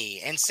at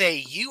me and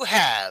say you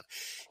have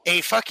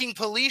a fucking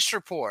police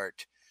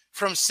report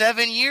from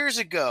 7 years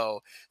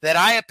ago that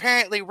I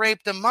apparently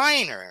raped a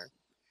minor,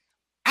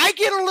 I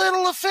get a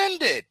little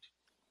offended.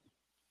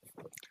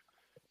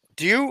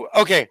 Do you?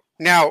 Okay,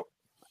 now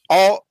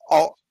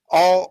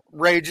all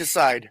rage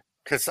aside,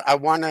 because I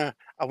wanna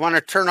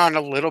turn on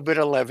a little bit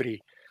of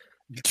levity.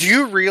 Do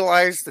you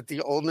realize that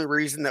the only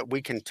reason that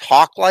we can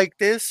talk like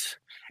this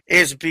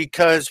is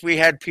because we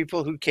had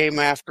people who came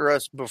after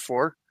us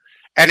before,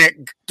 and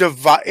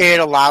it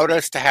allowed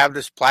us to have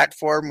this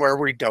platform where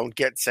we don't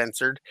get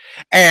censored.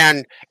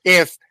 And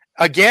if,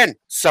 again,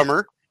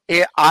 Summer,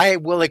 I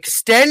will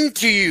extend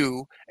to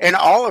you an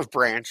olive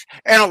branch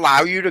and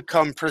allow you to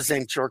come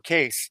present your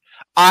case.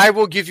 I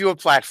will give you a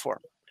platform.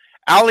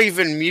 I'll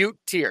even mute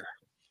Tier,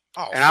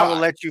 and I will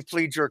let you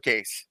plead your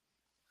case.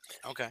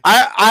 Okay.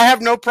 I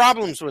have no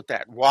problems with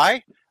that.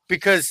 Why?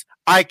 Because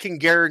I can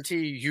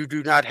guarantee you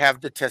do not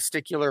have the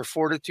testicular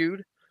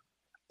fortitude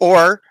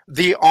or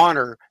the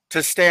honor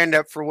to stand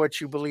up for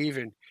what you believe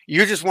in.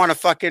 You just want to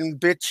fucking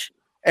bitch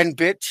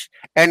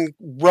and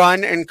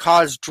run and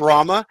cause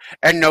drama,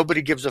 and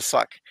nobody gives a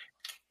fuck.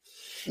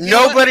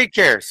 Nobody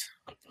cares.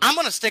 I'm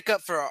going to stick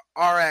up for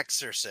our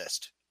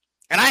exorcist.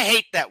 And I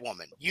hate that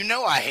woman. You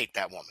know I hate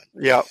that woman.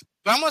 Yep.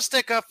 But I'm going to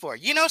stick up for her.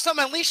 You know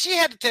something? At least she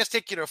had the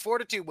testicular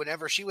fortitude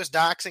whenever she was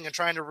doxing and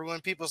trying to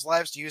ruin people's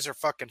lives to use her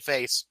fucking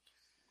face.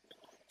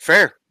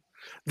 Fair.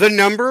 The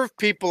number of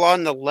people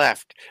on the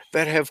left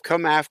that have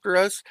come after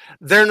us,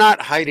 they're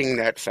not hiding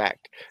that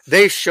fact.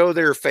 They show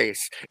their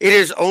face. It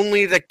is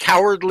only the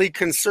cowardly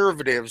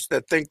conservatives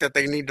that think that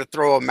they need to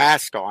throw a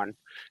mask on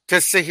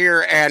to sit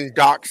here and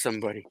dox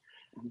somebody.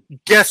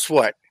 Guess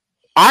what?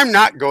 I'm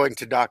not going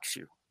to dox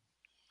you.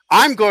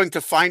 I'm going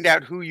to find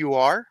out who you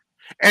are,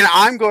 and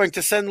I'm going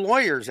to send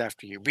lawyers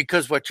after you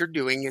because what you're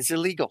doing is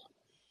illegal.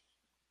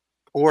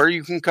 Or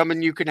you can come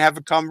and you can have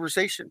a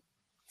conversation.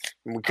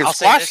 We can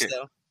squash it.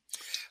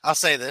 I'll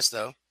say this,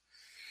 though.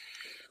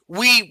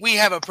 We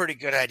have a pretty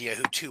good idea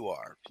who two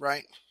are,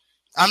 right?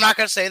 I'm not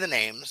going to say the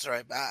names,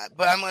 right?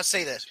 But I'm going to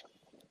say this.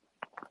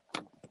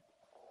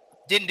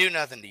 Didn't do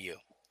nothing to you.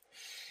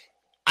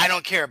 I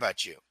don't care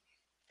about you.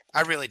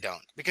 I really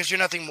don't. Because you're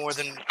nothing more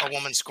than a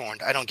woman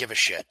scorned. I don't give a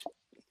shit.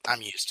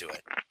 I'm used to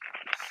it.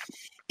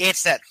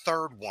 It's that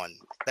third one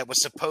that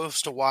was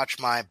supposed to watch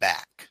my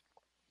back.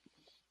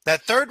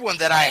 That third one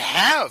that I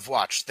have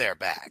watched their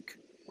back.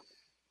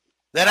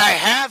 That I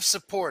have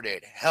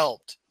supported,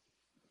 helped.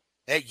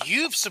 That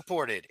you've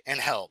supported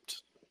and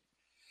helped.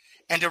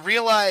 And to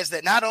realize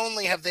that not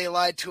only have they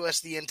lied to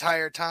us the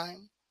entire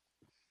time,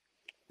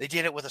 they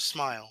did it with a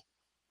smile.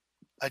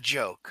 A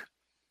joke.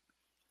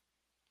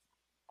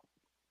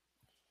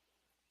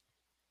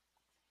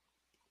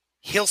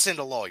 He'll send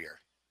a lawyer.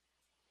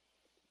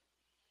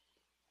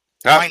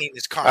 My name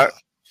is Karma.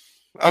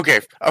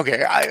 Okay.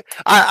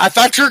 I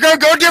thought you were gonna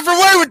go a different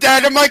way with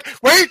that. I'm like,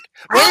 wait.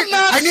 I'm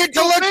not I need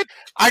to look. stupid.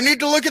 I need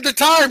to look at the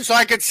time so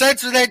I can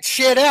censor that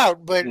shit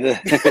out. But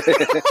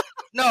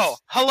No,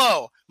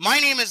 hello. My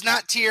name is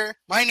not Tier.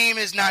 My name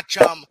is not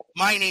Chum.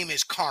 My name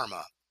is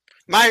Karma.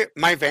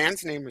 my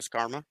van's name is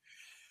Karma.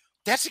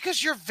 That's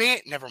because your van.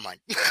 Never mind.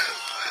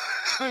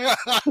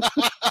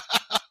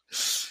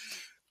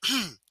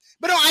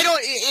 But no, I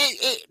don't.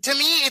 To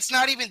me, it's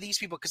not even these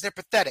people because they're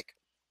pathetic.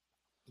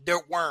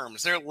 They're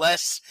worms. They're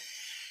less.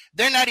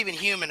 They're not even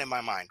human in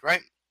my mind,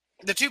 right?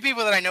 The two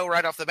people that I know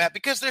right off the bat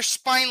because they're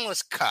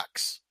spineless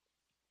cucks,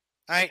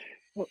 right?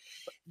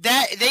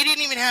 That they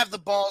didn't even have the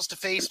balls to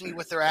face me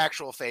with their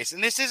actual face,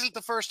 and this isn't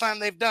the first time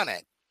they've done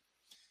it.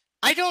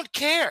 I don't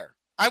care.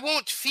 I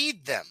won't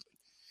feed them.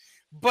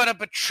 But a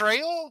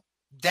betrayal,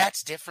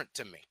 that's different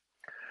to me.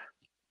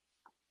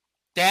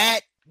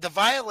 That the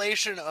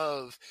violation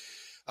of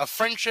a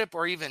friendship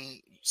or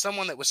even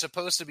someone that was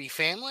supposed to be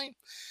family,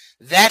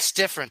 that's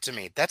different to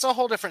me. That's a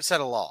whole different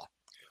set of law.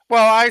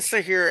 Well, I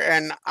sit here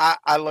and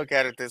I look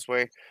at it this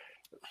way.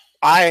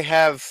 I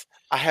have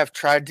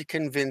tried to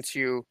convince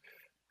you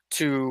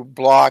to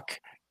block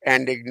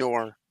and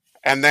ignore.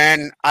 And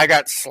then I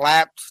got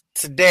slapped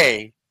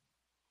today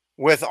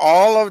with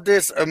all of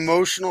this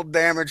emotional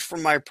damage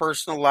from my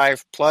personal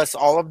life, plus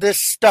all of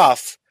this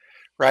stuff,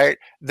 right,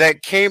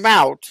 that came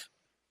out,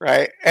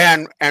 right,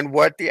 and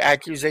what the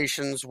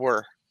accusations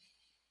were.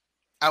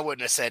 I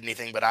wouldn't have said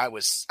anything, but I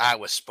was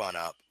spun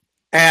up.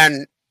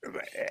 And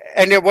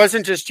it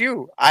wasn't just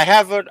you. I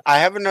have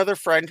another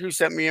friend who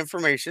sent me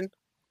information,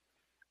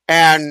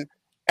 and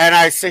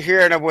I sit here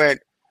and I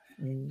went,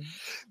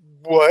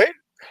 what?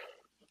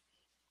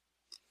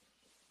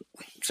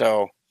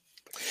 So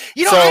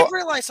I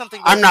realized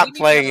something. I'm not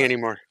playing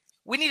anymore.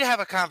 We need to have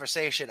a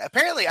conversation.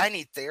 Apparently, I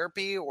need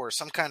therapy or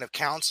some kind of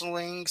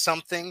counseling,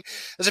 something.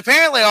 Because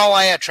apparently all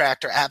I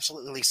attract are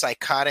absolutely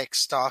psychotic,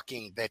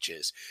 stalking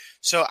bitches.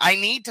 So I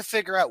need to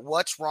figure out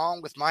what's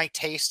wrong with my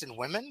taste in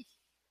women.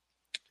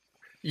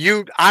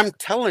 I'm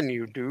telling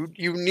you, dude,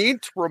 you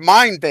need to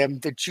remind them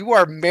that you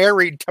are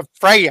married to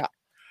Freya.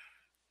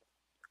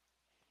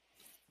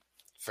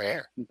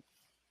 Fair.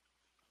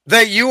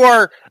 That you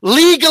are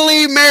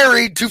legally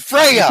married to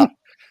Freya.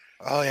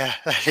 Oh yeah,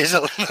 that is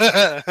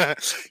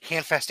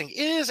hand fasting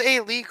is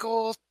a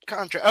legal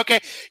contract. Okay,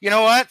 you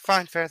know what?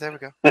 Fine, fair. There we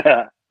go.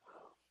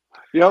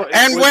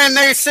 And when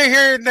they sit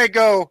here and they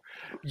go,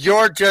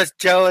 "You're just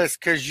jealous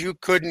because you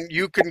couldn't,"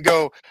 you can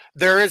go.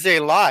 There is a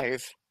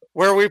live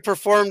where we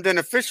performed an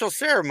official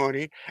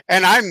ceremony,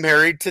 and I'm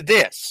married to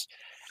this,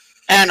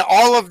 and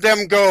all of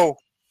them go,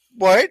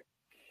 "What?"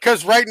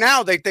 Because right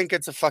now they think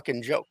it's a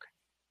fucking joke.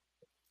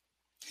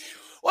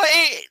 Well,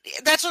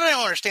 that's what I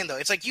don't understand, though.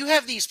 It's like you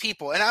have these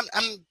people, and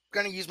I'm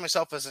going to use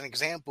myself as an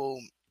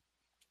example,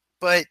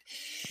 but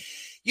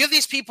you have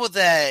these people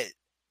that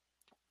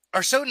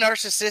are so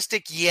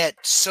narcissistic yet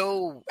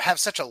so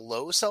have such a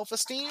low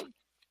self-esteem.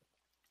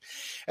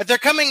 If they're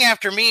coming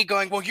after me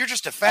going, well, you're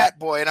just a fat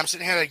boy, and I'm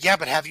sitting here like, yeah,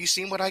 but have you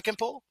seen what I can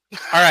pull?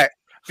 All right,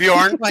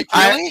 Bjorn, like,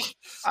 really?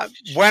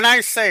 When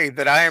I say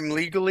that I am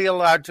legally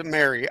allowed to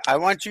marry, I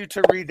want you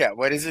to read that.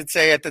 What does it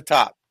say at the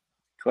top?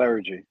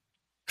 Clergy.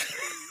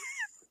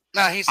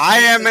 No, I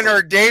am an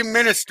ordained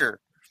minister.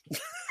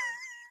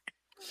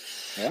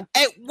 Yeah.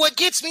 And what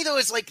gets me, though,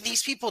 is like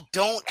these people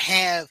don't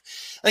have,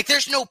 like,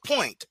 there's no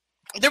point.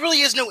 There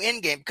really is no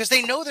end game because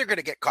they know they're going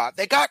to get caught.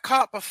 They got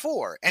caught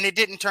before, and it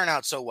didn't turn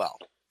out so well.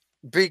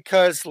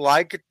 Because,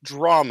 like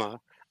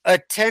drama,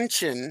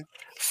 attention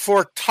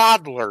for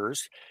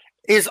toddlers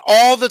is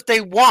all that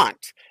they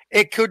want.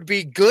 It could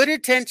be good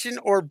attention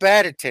or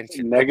bad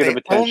attention. Negative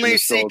but they attention. Only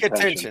seek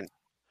attention.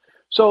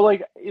 So,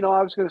 like, I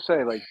was going to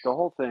say, like, the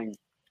whole thing.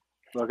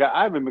 Look,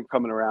 I haven't been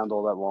coming around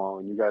all that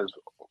long, and you guys,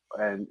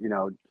 and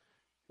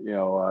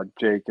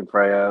Jake and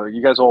Freya,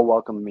 you guys all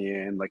welcomed me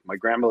in. Like, my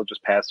grandmother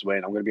just passed away,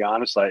 and I'm going to be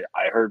honest, I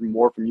heard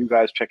more from you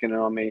guys checking in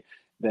on me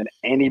than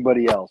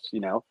anybody else.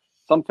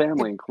 Some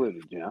family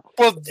included.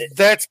 Well,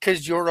 that's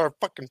because you're our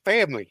fucking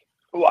family.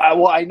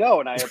 Well, I know,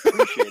 and I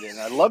appreciate it, and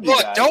I love you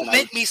guys. Don't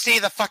make me say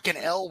the fucking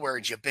L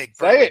word, you big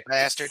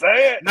bastard.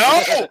 Say it.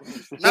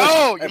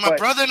 No, you're my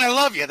brother, and I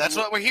love you. That's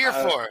what we're here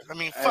for. I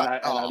mean,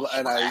 fuck.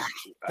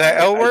 The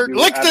L word,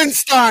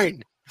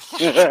 Liechtenstein.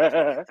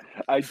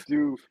 I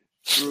do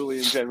truly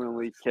and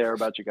genuinely care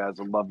about you guys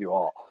and love you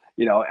all.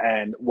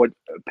 And what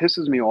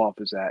pisses me off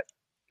is that,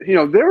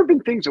 there have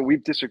been things that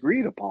we've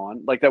disagreed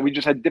upon, like that we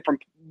just had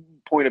different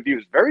point of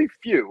views. Very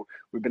few.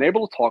 We've been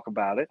able to talk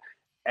about it,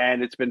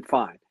 and it's been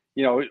fine.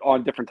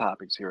 On different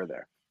topics here or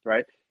there,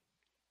 right?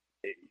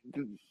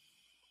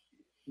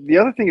 The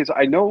other thing is,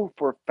 I know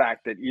for a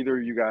fact that either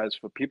of you guys,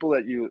 for people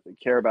that you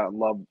care about and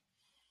love,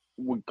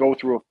 would go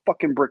through a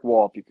fucking brick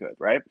wall if you could,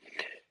 right?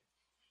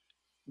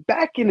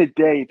 Back in the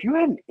day, if you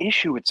had an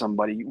issue with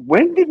somebody,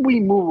 when did we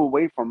move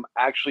away from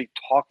actually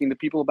talking to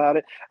people about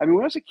it? I mean,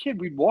 when I was a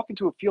kid, we'd walk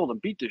into a field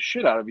and beat the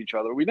shit out of each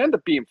other. We'd end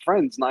up being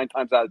friends 9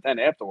 times out of 10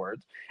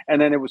 afterwards,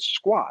 and then it was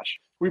squash.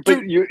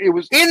 It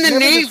was in the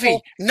Navy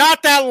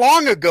not that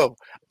long ago.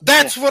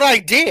 That's what I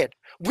did.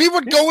 We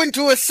would go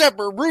into a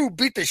separate room,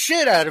 beat the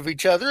shit out of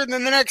each other, and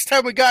then the next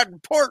time we got in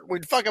port,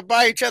 we'd fucking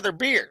buy each other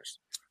beers.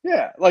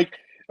 Yeah, like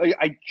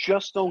I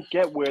just don't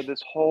get where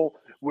this whole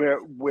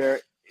where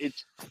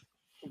it's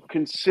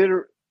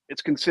considered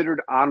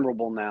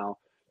honorable now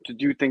to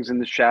do things in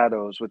the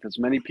shadows with as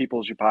many people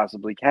as you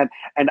possibly can.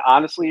 And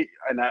honestly,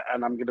 and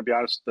I'm going to be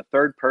honest, the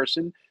third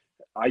person,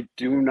 I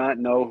do not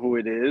know who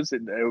it is.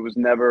 It was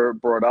never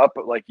brought up,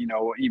 but like,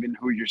 even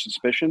who your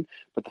suspicion.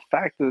 But the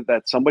fact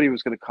that somebody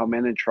was going to come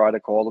in and try to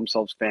call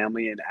themselves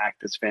family and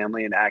act as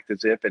family and act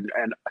as if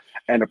and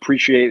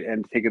appreciate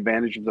and take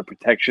advantage of the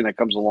protection that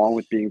comes along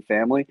with being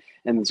family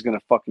and is going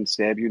to fucking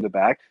stab you in the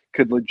back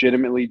could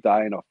legitimately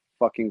die in a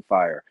fucking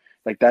fire.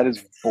 Like, that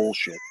is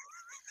bullshit.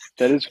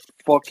 That is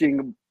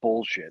fucking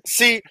bullshit.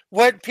 See,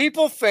 what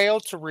people fail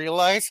to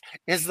realize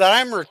is that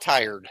I'm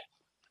retired,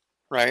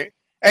 right?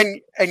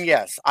 And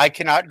yes, I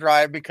cannot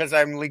drive because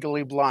I'm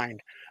legally blind.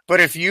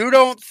 But if you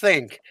don't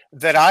think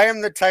that I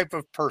am the type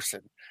of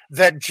person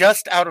that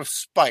just out of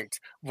spite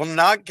will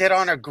not get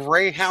on a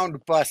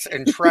Greyhound bus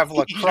and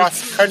travel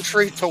across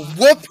country to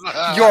whoop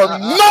your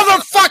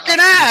motherfucking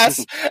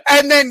ass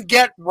and then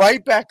get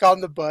right back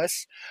on the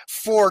bus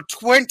for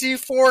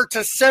 24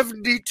 to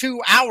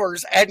 72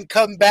 hours and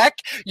come back,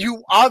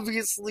 you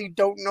obviously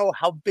don't know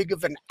how big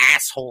of an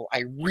asshole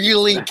I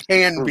really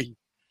can be.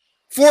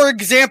 For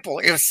example,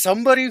 if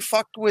somebody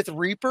fucked with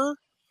Reaper,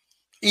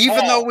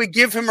 even though we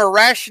give him a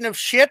ration of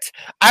shit,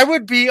 I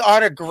would be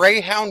on a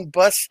Greyhound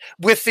bus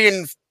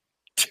within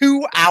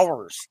 2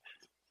 hours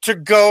to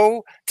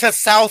go to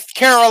South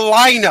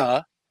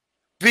Carolina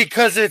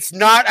because it's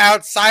not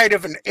outside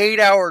of an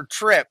 8-hour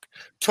trip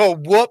to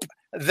whoop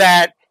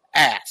that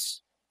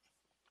ass.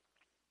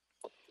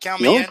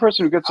 The only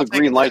person who gets a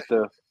green light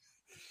to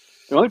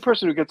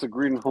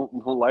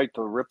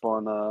rip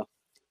on to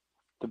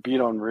beat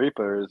on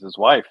Reaper is his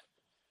wife,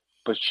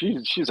 but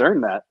she's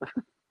earned that.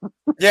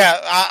 Yeah,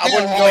 I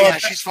wouldn't go. Yeah,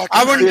 she's fucking.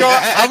 I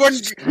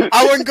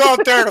wouldn't go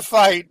up there to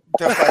fight.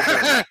 No.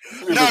 I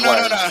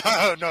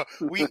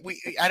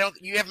don't.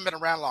 You haven't been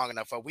around long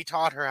enough. We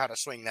taught her how to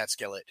swing that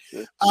skillet.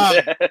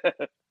 But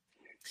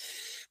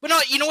no,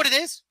 you know what it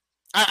is.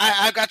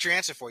 I've got your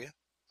answer for you.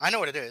 I know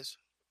what it is.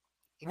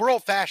 We're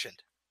old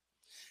fashioned.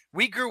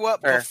 We grew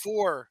up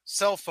before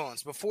cell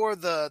phones, before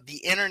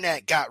the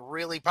internet got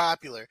really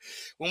popular.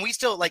 When we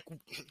still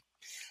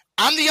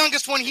I'm the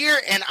youngest one here,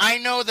 and I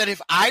know that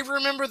if I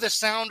remember the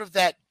sound of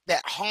that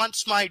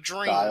haunts my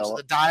dreams,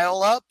 the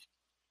dial-up,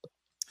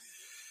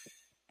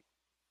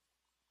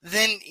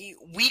 then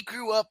we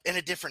grew up in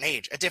a different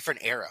age, a different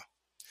era.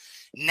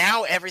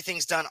 Now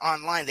everything's done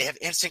online. They have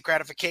instant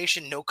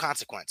gratification, no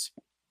consequence.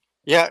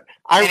 Yeah,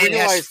 I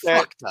realize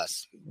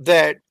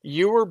that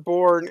you were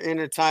born in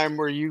a time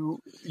where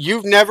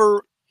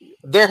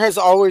there has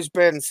always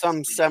been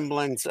some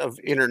semblance of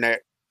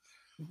internet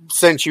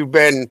since you've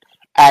been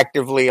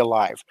actively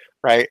alive,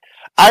 right?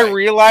 I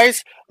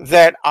realize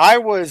that I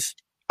was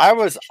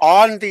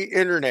on the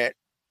internet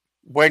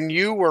when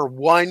you were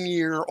 1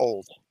 year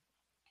old,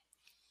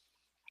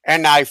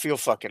 and I feel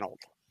fucking old.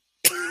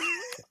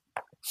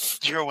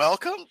 You're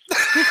welcome.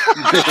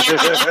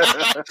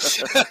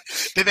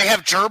 Did they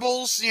have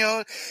gerbils?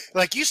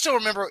 You still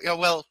remember?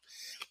 Well,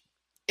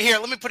 here,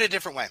 let me put it a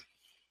different way.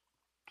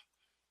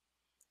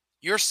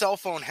 Your cell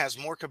phone has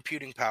more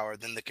computing power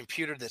than the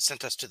computer that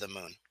sent us to the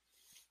moon.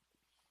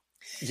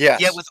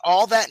 Yes. Yet with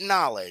all that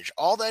knowledge,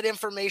 all that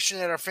information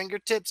at our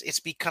fingertips, it's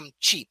become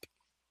cheap.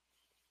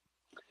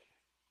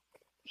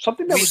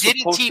 Something that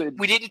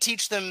we didn't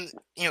teach them,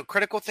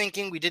 critical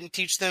thinking. We didn't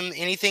teach them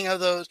anything of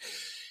those.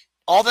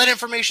 All that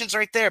information's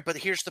right there, but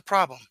here's the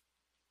problem.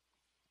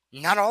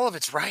 Not all of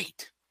it's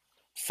right.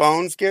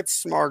 Phones get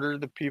smarter,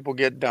 the people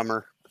get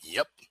dumber.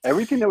 Yep.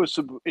 Everything that was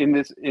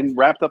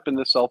wrapped up in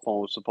the cell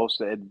phone was supposed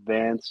to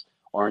advance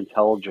our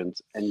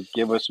intelligence and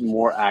give us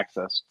more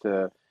access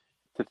to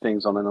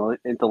things on an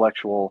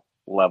intellectual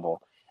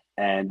level,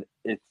 and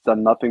it's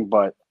done nothing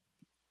but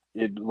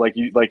it. Like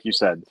you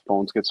said,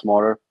 phones get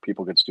smarter,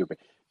 people get stupid.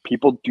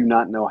 People do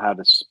not know how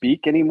to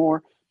speak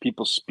anymore.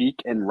 People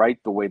speak and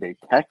write the way they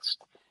text,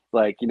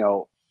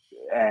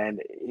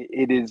 and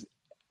it is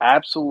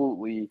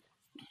absolutely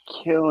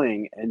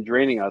killing and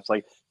draining us.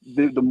 Like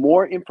the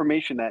more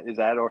information that is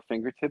at our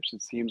fingertips,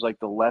 it seems like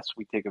the less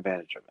we take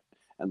advantage of it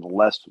and the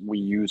less we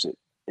use it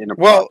in a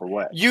proper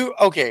way.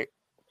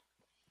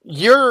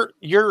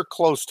 You're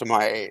close to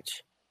my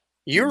age.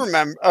 You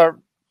remember,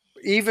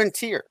 even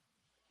Tier,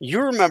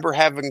 you remember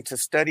having to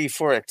study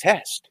for a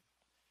test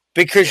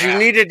because you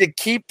needed to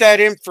keep that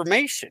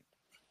information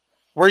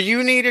where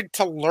you needed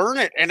to learn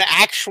it and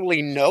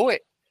actually know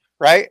it,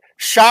 right?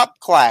 Shop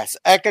class,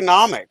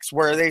 economics,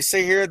 where they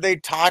say here they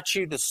taught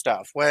you the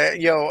stuff, where,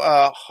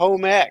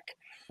 home ec,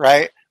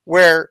 right?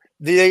 Where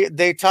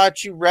they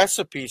taught you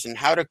recipes and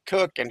how to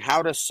cook and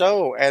how to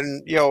sew.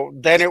 And,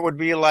 then it would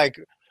be like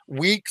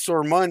weeks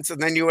or months,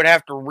 and then you would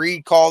have to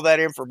recall that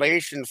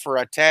information for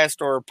a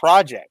test or a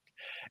project.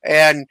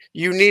 And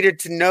you needed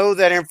to know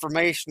that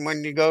information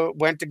when you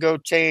went to go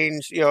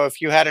change, if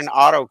you had an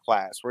auto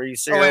class where you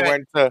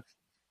went to.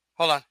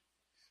 Hold on.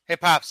 Hey,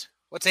 Pops,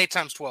 what's 8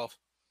 times 12?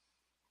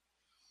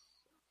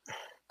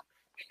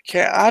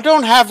 I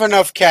don't have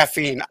enough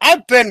caffeine.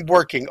 I've been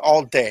working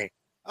all day.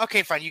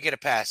 Okay, fine, you get a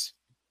pass.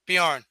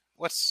 Bjorn,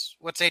 what's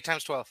 8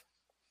 times 12?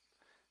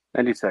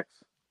 96.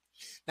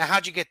 Now,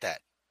 how'd you get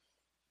that?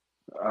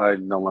 I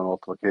know my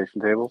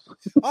multiplication tables.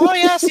 Oh,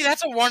 yeah, see,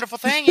 that's a wonderful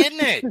thing,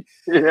 isn't it?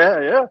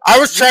 Yeah. I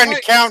was You trying know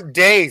to count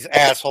days,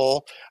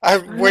 asshole.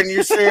 When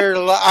you say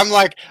I'm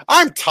like,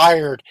 I'm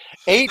tired.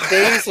 8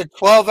 days of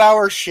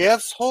 12-hour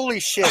shifts? Holy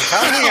shit.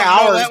 How many No,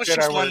 hours that was did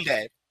I just work? one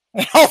day.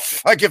 Oh,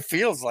 fuck, it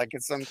feels like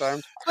it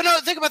sometimes. But no,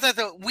 think about that,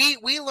 though.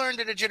 We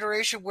learned in a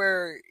generation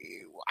where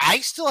I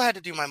still had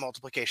to do my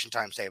multiplication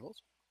times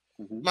tables.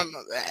 Mhm.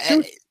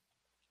 Dude,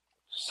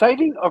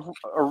 citing of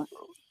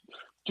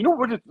do you know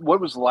what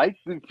it was like?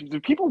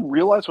 Did people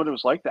realize what it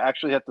was like to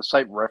actually have to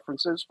cite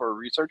references for a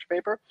research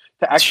paper?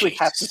 To actually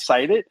have to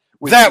cite it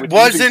with That using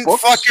wasn't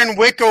books? fucking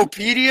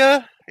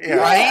Wikipedia? Yeah.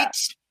 Right?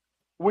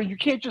 Where you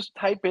can't just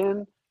type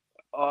in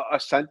a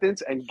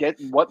sentence and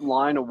get what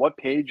line or what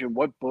page and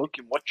what book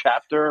and what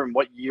chapter and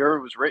what year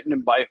it was written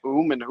and by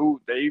whom and who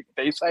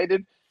they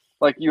cited.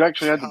 Like you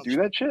actually had to do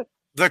that shit.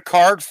 The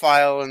card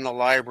file in the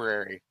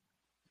library.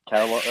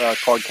 Card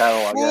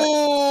catalog. Yeah.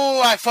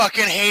 Oh, I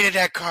fucking hated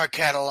that card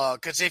catalog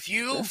because if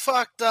you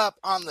fucked up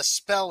on the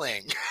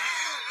spelling,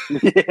 you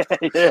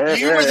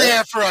were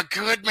there for a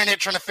good minute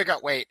trying to figure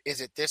out, wait,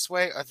 is it this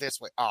way or this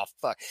way? Oh,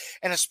 fuck.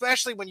 And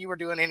especially when you were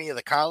doing any of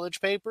the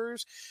college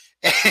papers,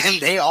 and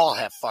they all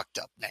have fucked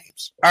up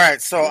names. All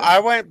right, so I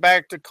went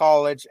back to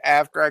college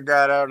after I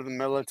got out of the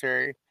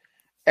military,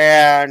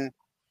 and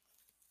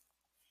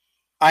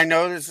I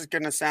know this is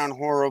going to sound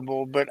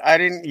horrible, but I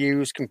didn't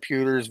use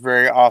computers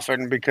very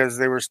often because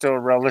they were still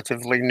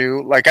relatively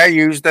new. Like, I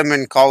used them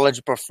in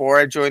college before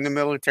I joined the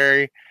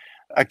military,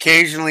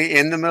 occasionally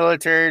in the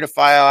military to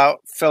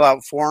fill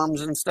out forms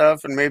and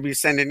stuff, and maybe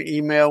send an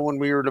email when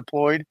we were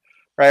deployed,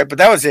 right? But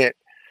that was it.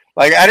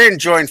 Like, I didn't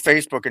join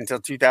Facebook until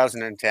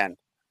 2010,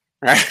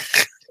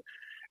 right?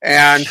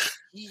 And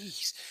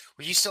Jeez.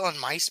 Were you still on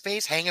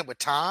MySpace hanging with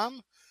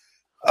Tom?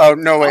 oh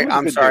no, wait, was a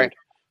I'm good sorry. dude.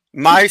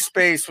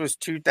 MySpace was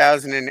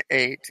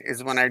 2008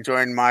 is when I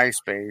joined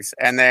MySpace,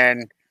 and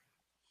then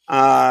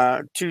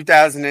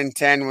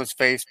 2010 was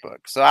Facebook.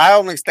 So I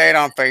only stayed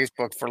on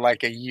Facebook for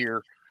like a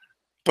year.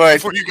 But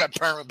Before you got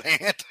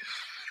permabanned.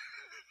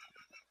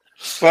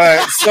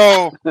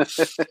 so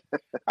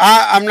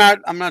I'm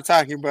not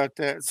talking about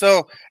that.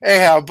 So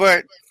anyhow,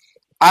 but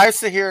I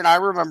sit here and I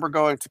remember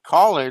going to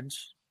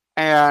college,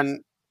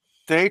 and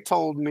they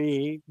told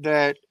me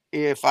that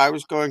if I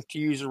was going to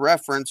use a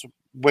reference,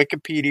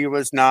 Wikipedia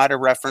was not a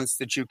reference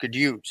that you could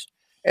use.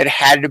 It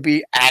had to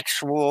be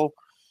actual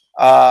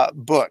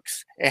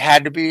books. It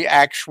had to be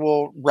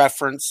actual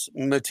reference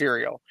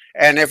material.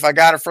 And if I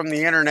got it from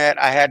the internet,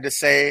 I had to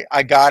say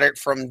I got it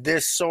from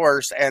this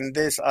source and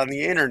this on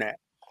the internet.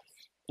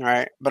 All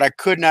right. But I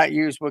could not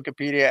use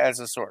Wikipedia as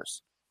a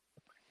source.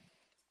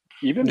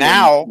 Even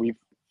Now,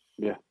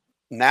 yeah.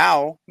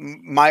 Now,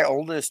 my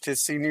oldest,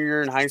 his senior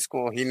year in high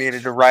school, he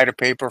needed to write a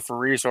paper for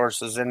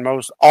resources, and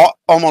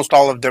almost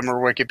all of them are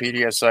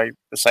Wikipedia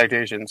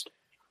citations.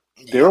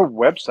 There are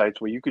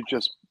websites where you could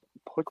just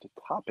put the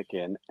topic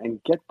in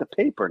and get the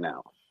paper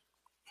now.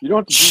 You don't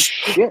have to do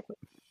shit.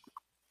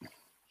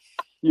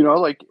 You know,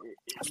 like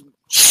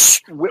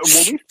when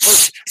we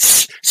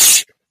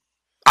first.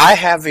 I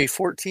have a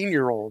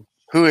 14-year-old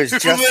who is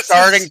just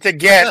starting to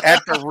get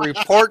at the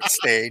report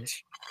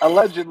stage.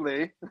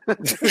 Allegedly.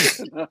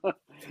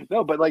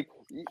 No, but like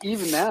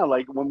even now,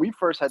 like when we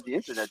first had the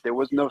internet, there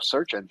was no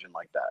search engine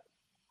like that.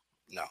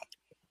 No.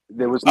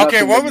 There was nothing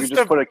Okay, that you could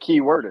just put a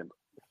keyword in.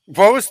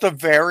 What was the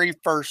very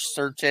first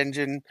search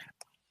engine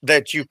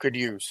that you could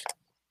use?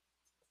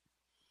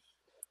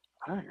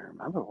 I don't even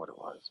remember what it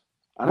was.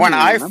 When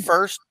I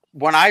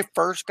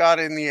first got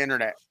in the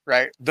internet,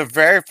 right? The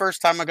very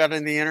first time I got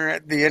in the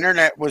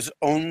internet was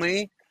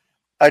only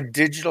a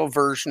digital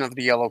version of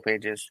the Yellow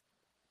Pages.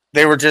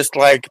 They were just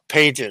like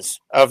pages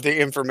of the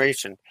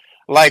information.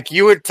 Like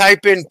you would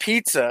type in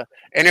pizza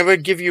and it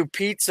would give you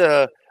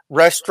pizza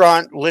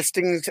restaurant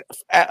listings,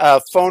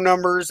 phone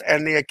numbers,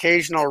 and the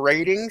occasional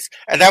ratings.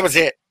 And that was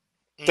it.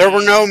 There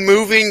were no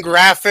moving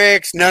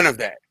graphics, none of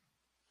that.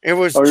 It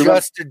was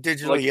just a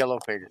digital Yellow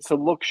Pages. To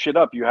look shit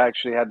up, you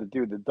actually had to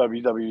do the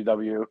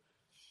www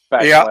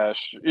 /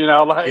 you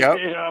know, like, you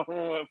know,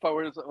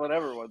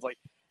 whatever it was.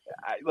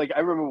 Like I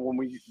remember when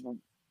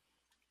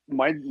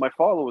my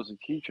father was a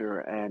teacher,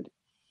 and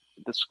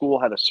the school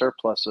had a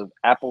surplus of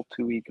Apple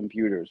IIe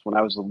computers when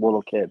I was a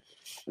little kid.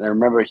 And I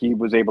remember he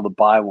was able to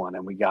buy one,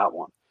 and we got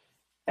one.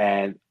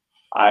 And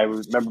I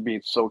remember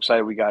being so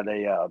excited. We got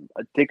a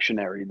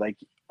dictionary, like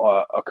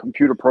a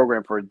computer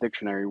program for a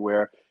dictionary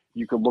where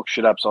you could look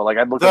shit up. So like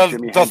I'd look up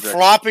Jimi Hendrix. The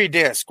floppy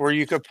disk where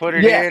you could put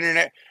it in,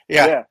 and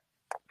the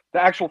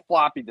actual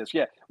floppy disk.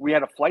 Yeah, we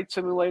had a flight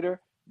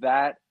simulator,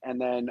 that, and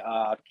then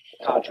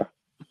Contra.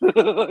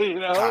 You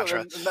know, Contra.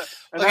 and that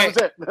was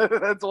it.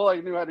 That's all I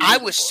knew how to. I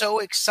was so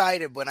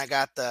excited when I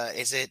got the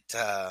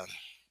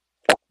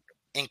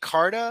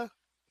Encarta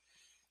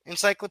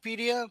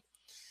encyclopedia.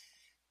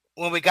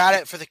 when we got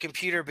it for the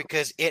computer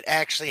because it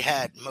actually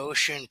had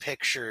motion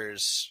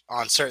pictures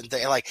on certain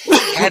things. Like,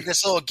 it had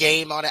this little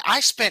game on it.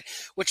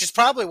 Which is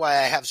probably why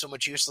I have so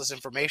much useless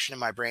information in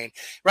my brain.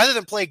 Rather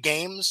than play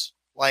games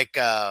like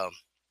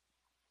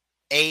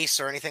Ace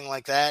or anything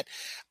like that,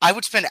 I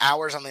would spend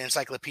hours on the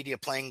encyclopedia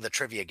playing the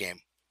trivia game.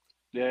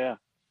 Yeah.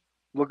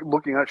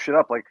 Looking that shit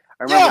up. Like,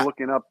 I remember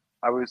looking up.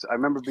 I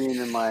remember being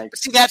in my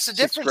that's the sixth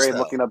difference, grade, though.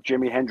 looking up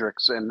Jimi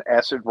Hendrix and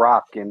acid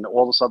rock and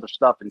all this other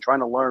stuff, and trying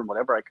to learn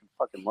whatever I could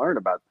fucking learn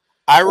about.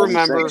 I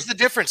remember. Here's the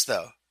difference,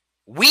 though.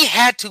 We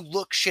had to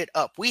look shit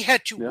up. We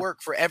had to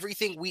work for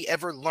everything we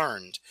ever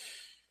learned.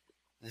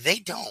 They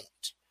don't.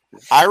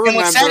 I remember. And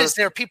what's sad is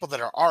there are people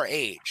that are our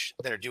age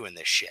that are doing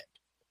this shit.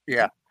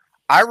 Yeah.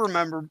 I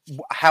remember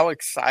how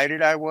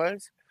excited I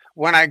was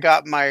when I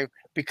got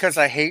because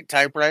I hate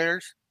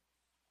typewriters,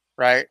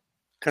 right?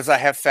 Because I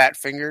have fat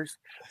fingers,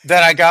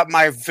 that I got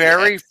my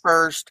very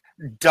first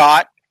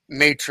dot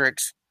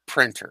matrix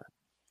printer.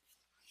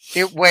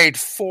 It weighed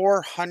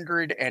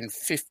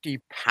 450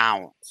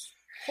 pounds.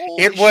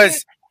 Holy it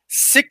was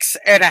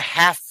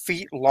 6.5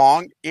 feet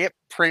long. It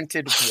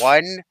printed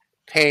 1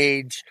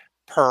 page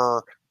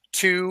per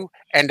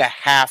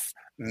 2.5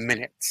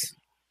 minutes.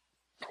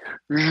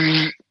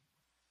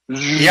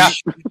 Yeah.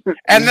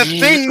 And the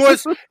thing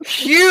was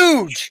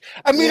huge.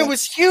 I mean, it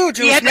was huge.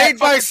 It was made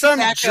by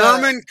some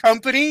German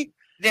company.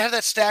 They have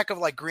that stack of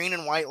like green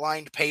and white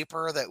lined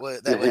paper that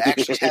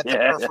actually had the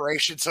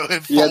perforation, so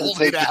it You had to folded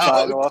take the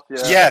side out. off.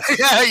 Yeah. Yes.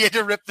 Yeah, you had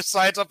to rip the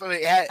sides off of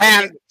it.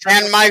 And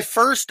my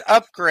first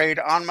upgrade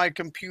on my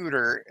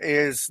computer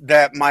is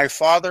that my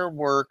father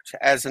worked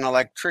as an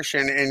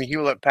electrician in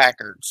Hewlett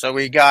Packard. So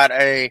we got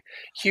a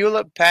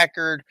Hewlett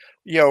Packard,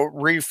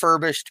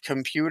 refurbished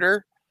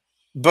computer.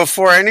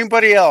 Before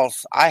anybody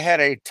else, I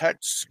had a touch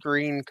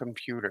screen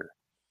computer.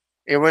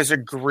 It was a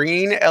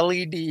green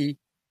LED,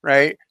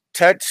 right?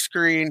 Touch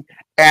screen,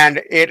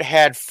 and it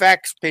had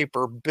fax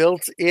paper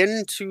built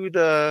into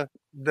the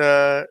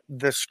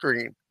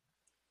screen,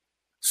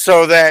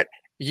 so that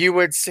you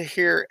would sit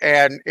here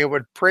and it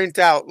would print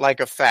out like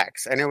a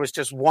fax, and it was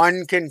just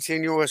one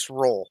continuous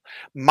roll.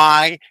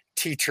 My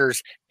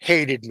teachers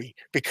hated me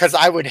because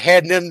I would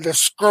hand them the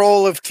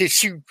scroll of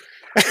tissue.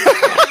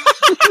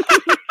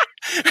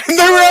 And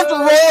they would have to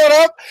roll it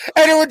up,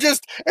 and it would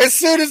just, as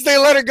soon as they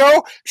let it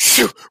go,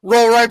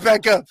 roll right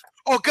back up.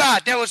 Oh,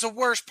 God, that was the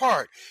worst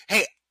part.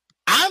 Hey,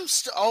 I'm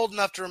old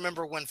enough to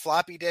remember when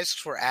floppy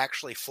disks were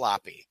actually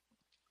floppy.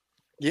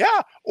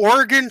 Yeah,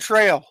 Oregon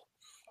Trail.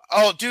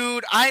 Oh,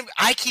 dude, I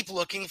keep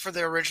looking for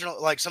the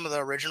original, like some of the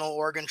original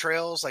Oregon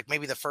Trails, like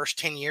maybe the first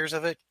 10 years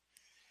of it.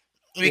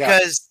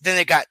 Because then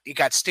it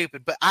got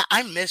stupid. But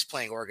I miss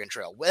playing Oregon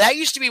Trail. That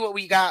used to be what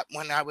we got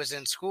when I was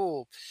in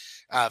school.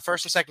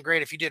 First and second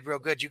grade, if you did real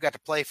good, you got to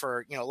play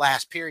for,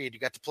 last period.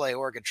 You got to play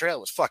Oregon Trail.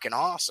 It was fucking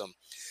awesome.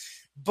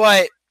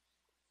 But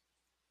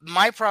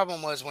my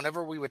problem was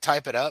whenever we would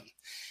type it up,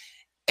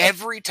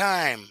 every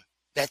time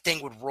that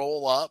thing would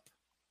roll up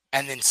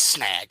and then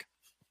snag.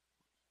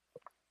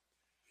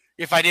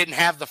 If I didn't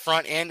have the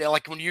front end,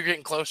 like when you're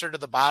getting closer to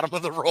the bottom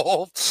of the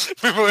roll,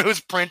 remember when it was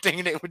printing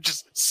and it would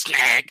just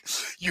snag.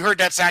 You heard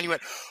that sound, you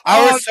went,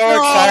 I was so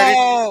excited.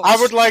 I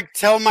would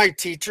tell my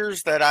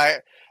teachers that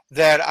I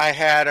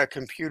had a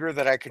computer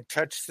that I could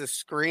touch the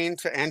screen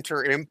to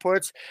enter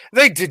inputs.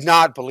 They did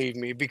not believe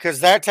me because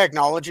that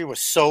technology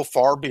was so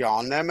far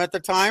beyond them at the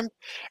time.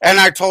 And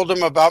I told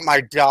them about my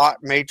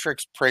dot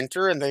matrix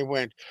printer, and they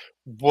went,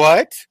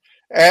 "What?"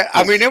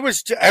 I mean, it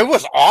was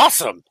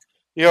awesome,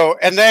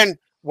 And then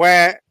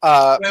when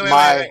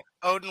wait.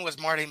 Odin was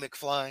Marty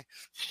McFly.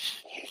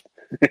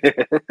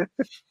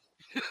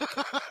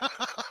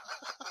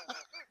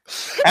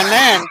 And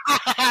then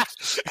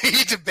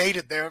he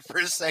debated there for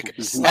a second.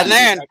 And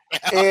then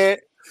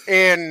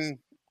in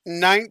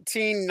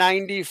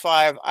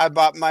 1995, I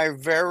bought my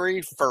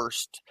very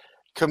first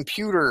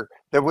computer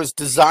that was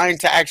designed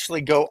to actually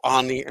go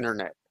on the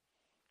internet.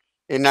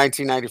 In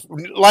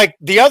 1990, like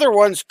the other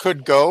ones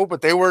could go,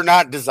 but they were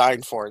not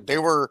designed for it. They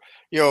were,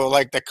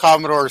 like the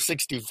Commodore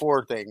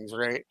 64 things,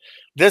 right?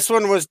 This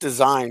one was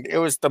designed. It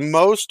was the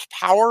most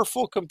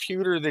powerful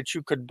computer that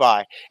you could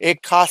buy.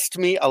 It cost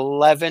me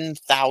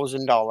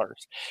 $11,000.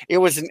 It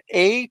was an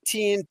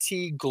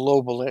AT&T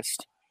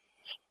Globalist.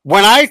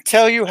 When I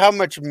tell you how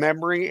much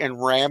memory and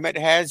RAM it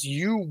has,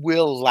 you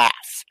will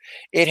laugh.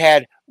 It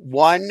had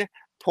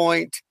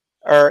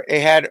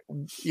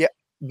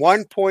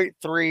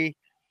 1.3.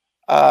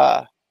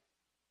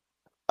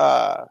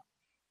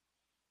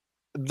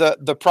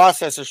 The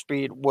processor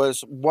speed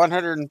was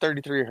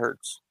 133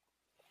 hertz.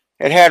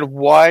 It had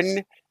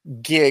 1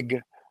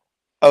 gig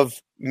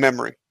of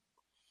memory.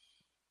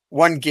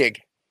 1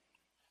 gig.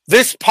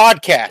 This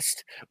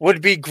podcast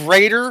would be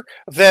greater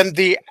than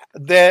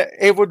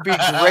it would be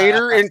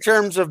greater in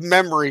terms of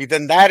memory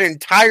than that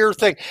entire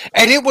thing.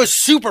 And it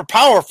was super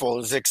powerful. It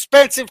was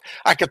expensive.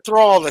 I could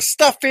throw all the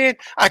stuff in.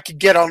 I could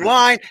get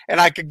online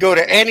and I could go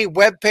to any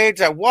web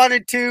page I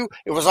wanted to.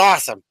 It was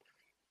awesome.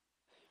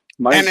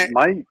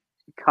 My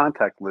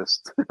contact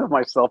list,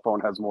 my cell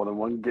phone has more than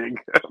 1 gig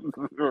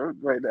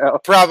right now.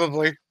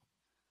 Probably.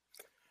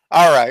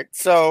 All right.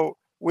 So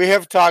we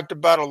have talked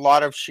about a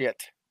lot of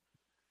shit,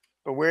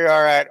 but we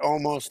are at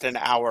almost an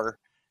hour.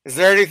 Is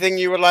there anything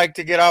you would like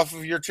to get off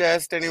of your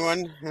chest?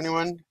 Anyone?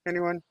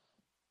 Anyone?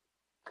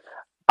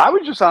 I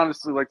would just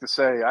honestly like to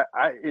say,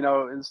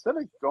 instead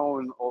of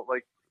going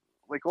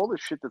like all the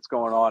shit that's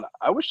going on,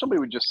 I wish somebody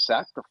would just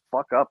sack the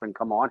fuck up and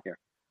come on here.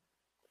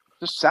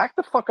 Just sack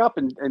the fuck up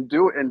and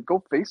do it and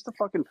go face to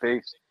fucking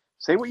face.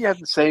 Say what you have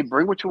to say,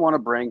 bring what you want to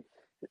bring,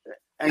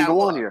 and Now go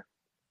look. on here.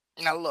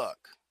 Now look,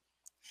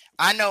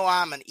 I know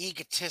I'm an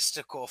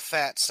egotistical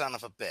fat son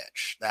of a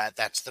bitch.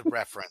 That's the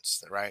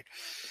reference, right?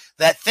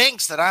 That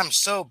thinks that I'm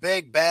so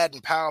big, bad,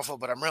 and powerful,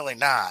 but I'm really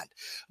not.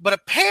 But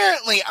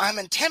apparently I'm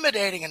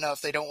intimidating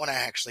enough they don't want to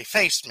actually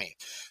face me.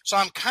 So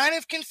I'm kind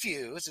of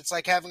confused. It's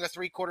like having a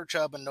 3/4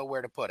 chub and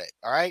nowhere to put it,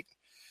 all right?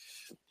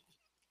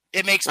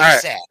 It makes me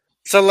sad.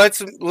 So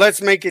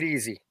let's make it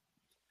easy.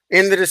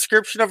 In the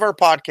description of our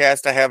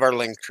podcast, I have our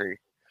link tree.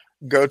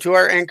 Go to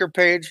our Anchor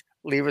page,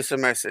 leave us a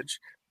message.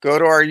 Go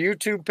to our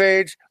YouTube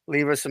page,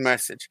 leave us a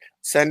message.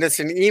 Send us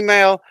an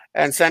email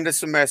and send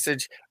us a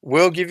message.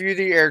 We'll give you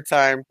the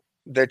airtime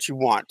that you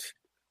want.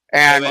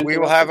 And we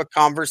will have a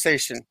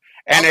conversation.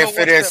 And I'll if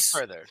go it one is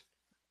step further.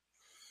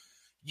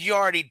 You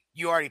already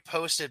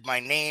posted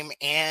my name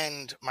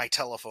and my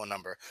telephone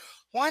number.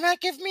 Why not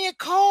give me a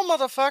call,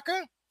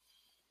 motherfucker?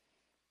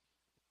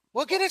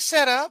 We'll get it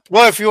set up.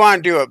 Well, if you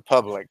want to do it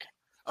public.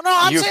 Oh, no,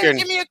 I'm saying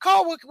give me a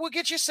call. We'll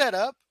get you set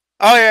up.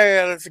 Oh,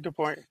 yeah, that's a good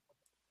point.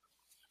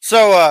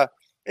 So,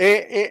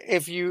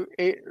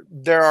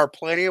 there are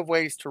plenty of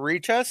ways to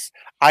reach us.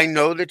 I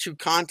know that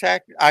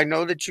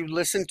you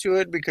listen to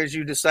it because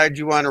you decide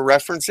you want to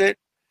reference it.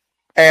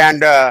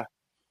 And I'm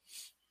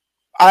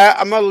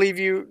going to leave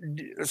you.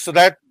 So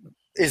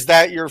is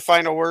that your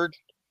final word?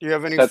 Do you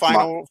have any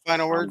final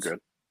words? I'm good.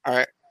 All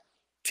right.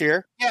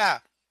 Tier? Yeah.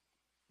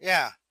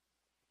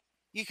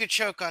 You could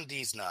choke on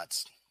these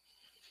nuts.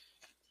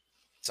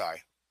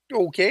 Sorry.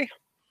 Okay.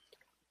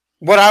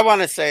 What I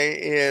want to say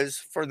is,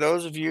 for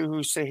those of you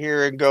who sit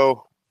here and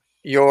go,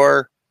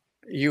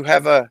 you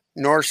have a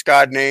Norse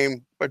god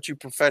name, but you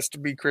profess to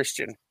be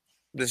Christian.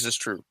 This is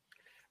true.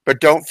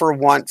 But don't for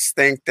once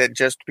think that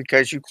just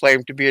because you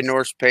claim to be a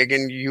Norse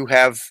pagan, you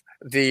have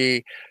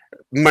the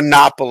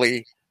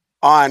monopoly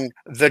on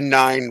the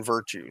 9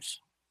 virtues.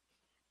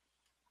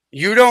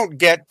 You don't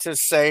get to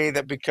say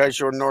that because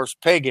you're Norse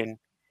pagan,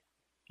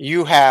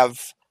 you're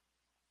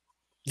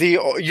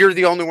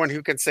the only one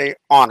who can say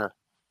honor.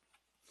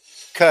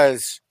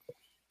 Because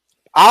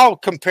I'll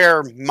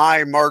compare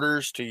my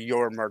martyrs to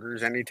your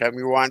martyrs anytime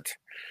you want.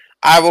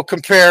 I will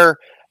compare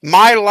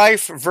my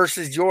life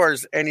versus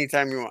yours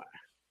anytime you want.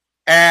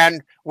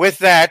 And with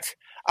that,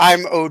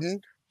 I'm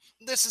Odin.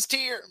 This is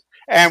Tier.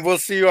 And we'll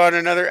see you on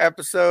another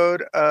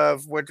episode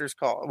of Winter's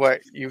Call.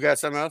 What, you got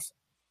something else?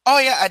 Oh,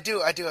 yeah, I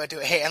do.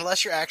 Hey,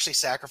 unless you're actually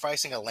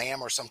sacrificing a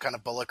lamb or some kind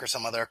of bullock or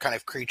some other kind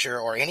of creature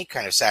or any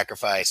kind of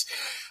sacrifice,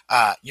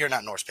 you're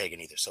not Norse pagan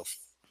either, so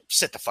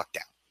sit the fuck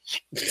down.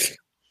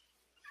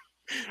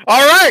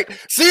 All right.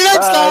 See you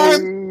next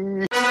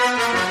time.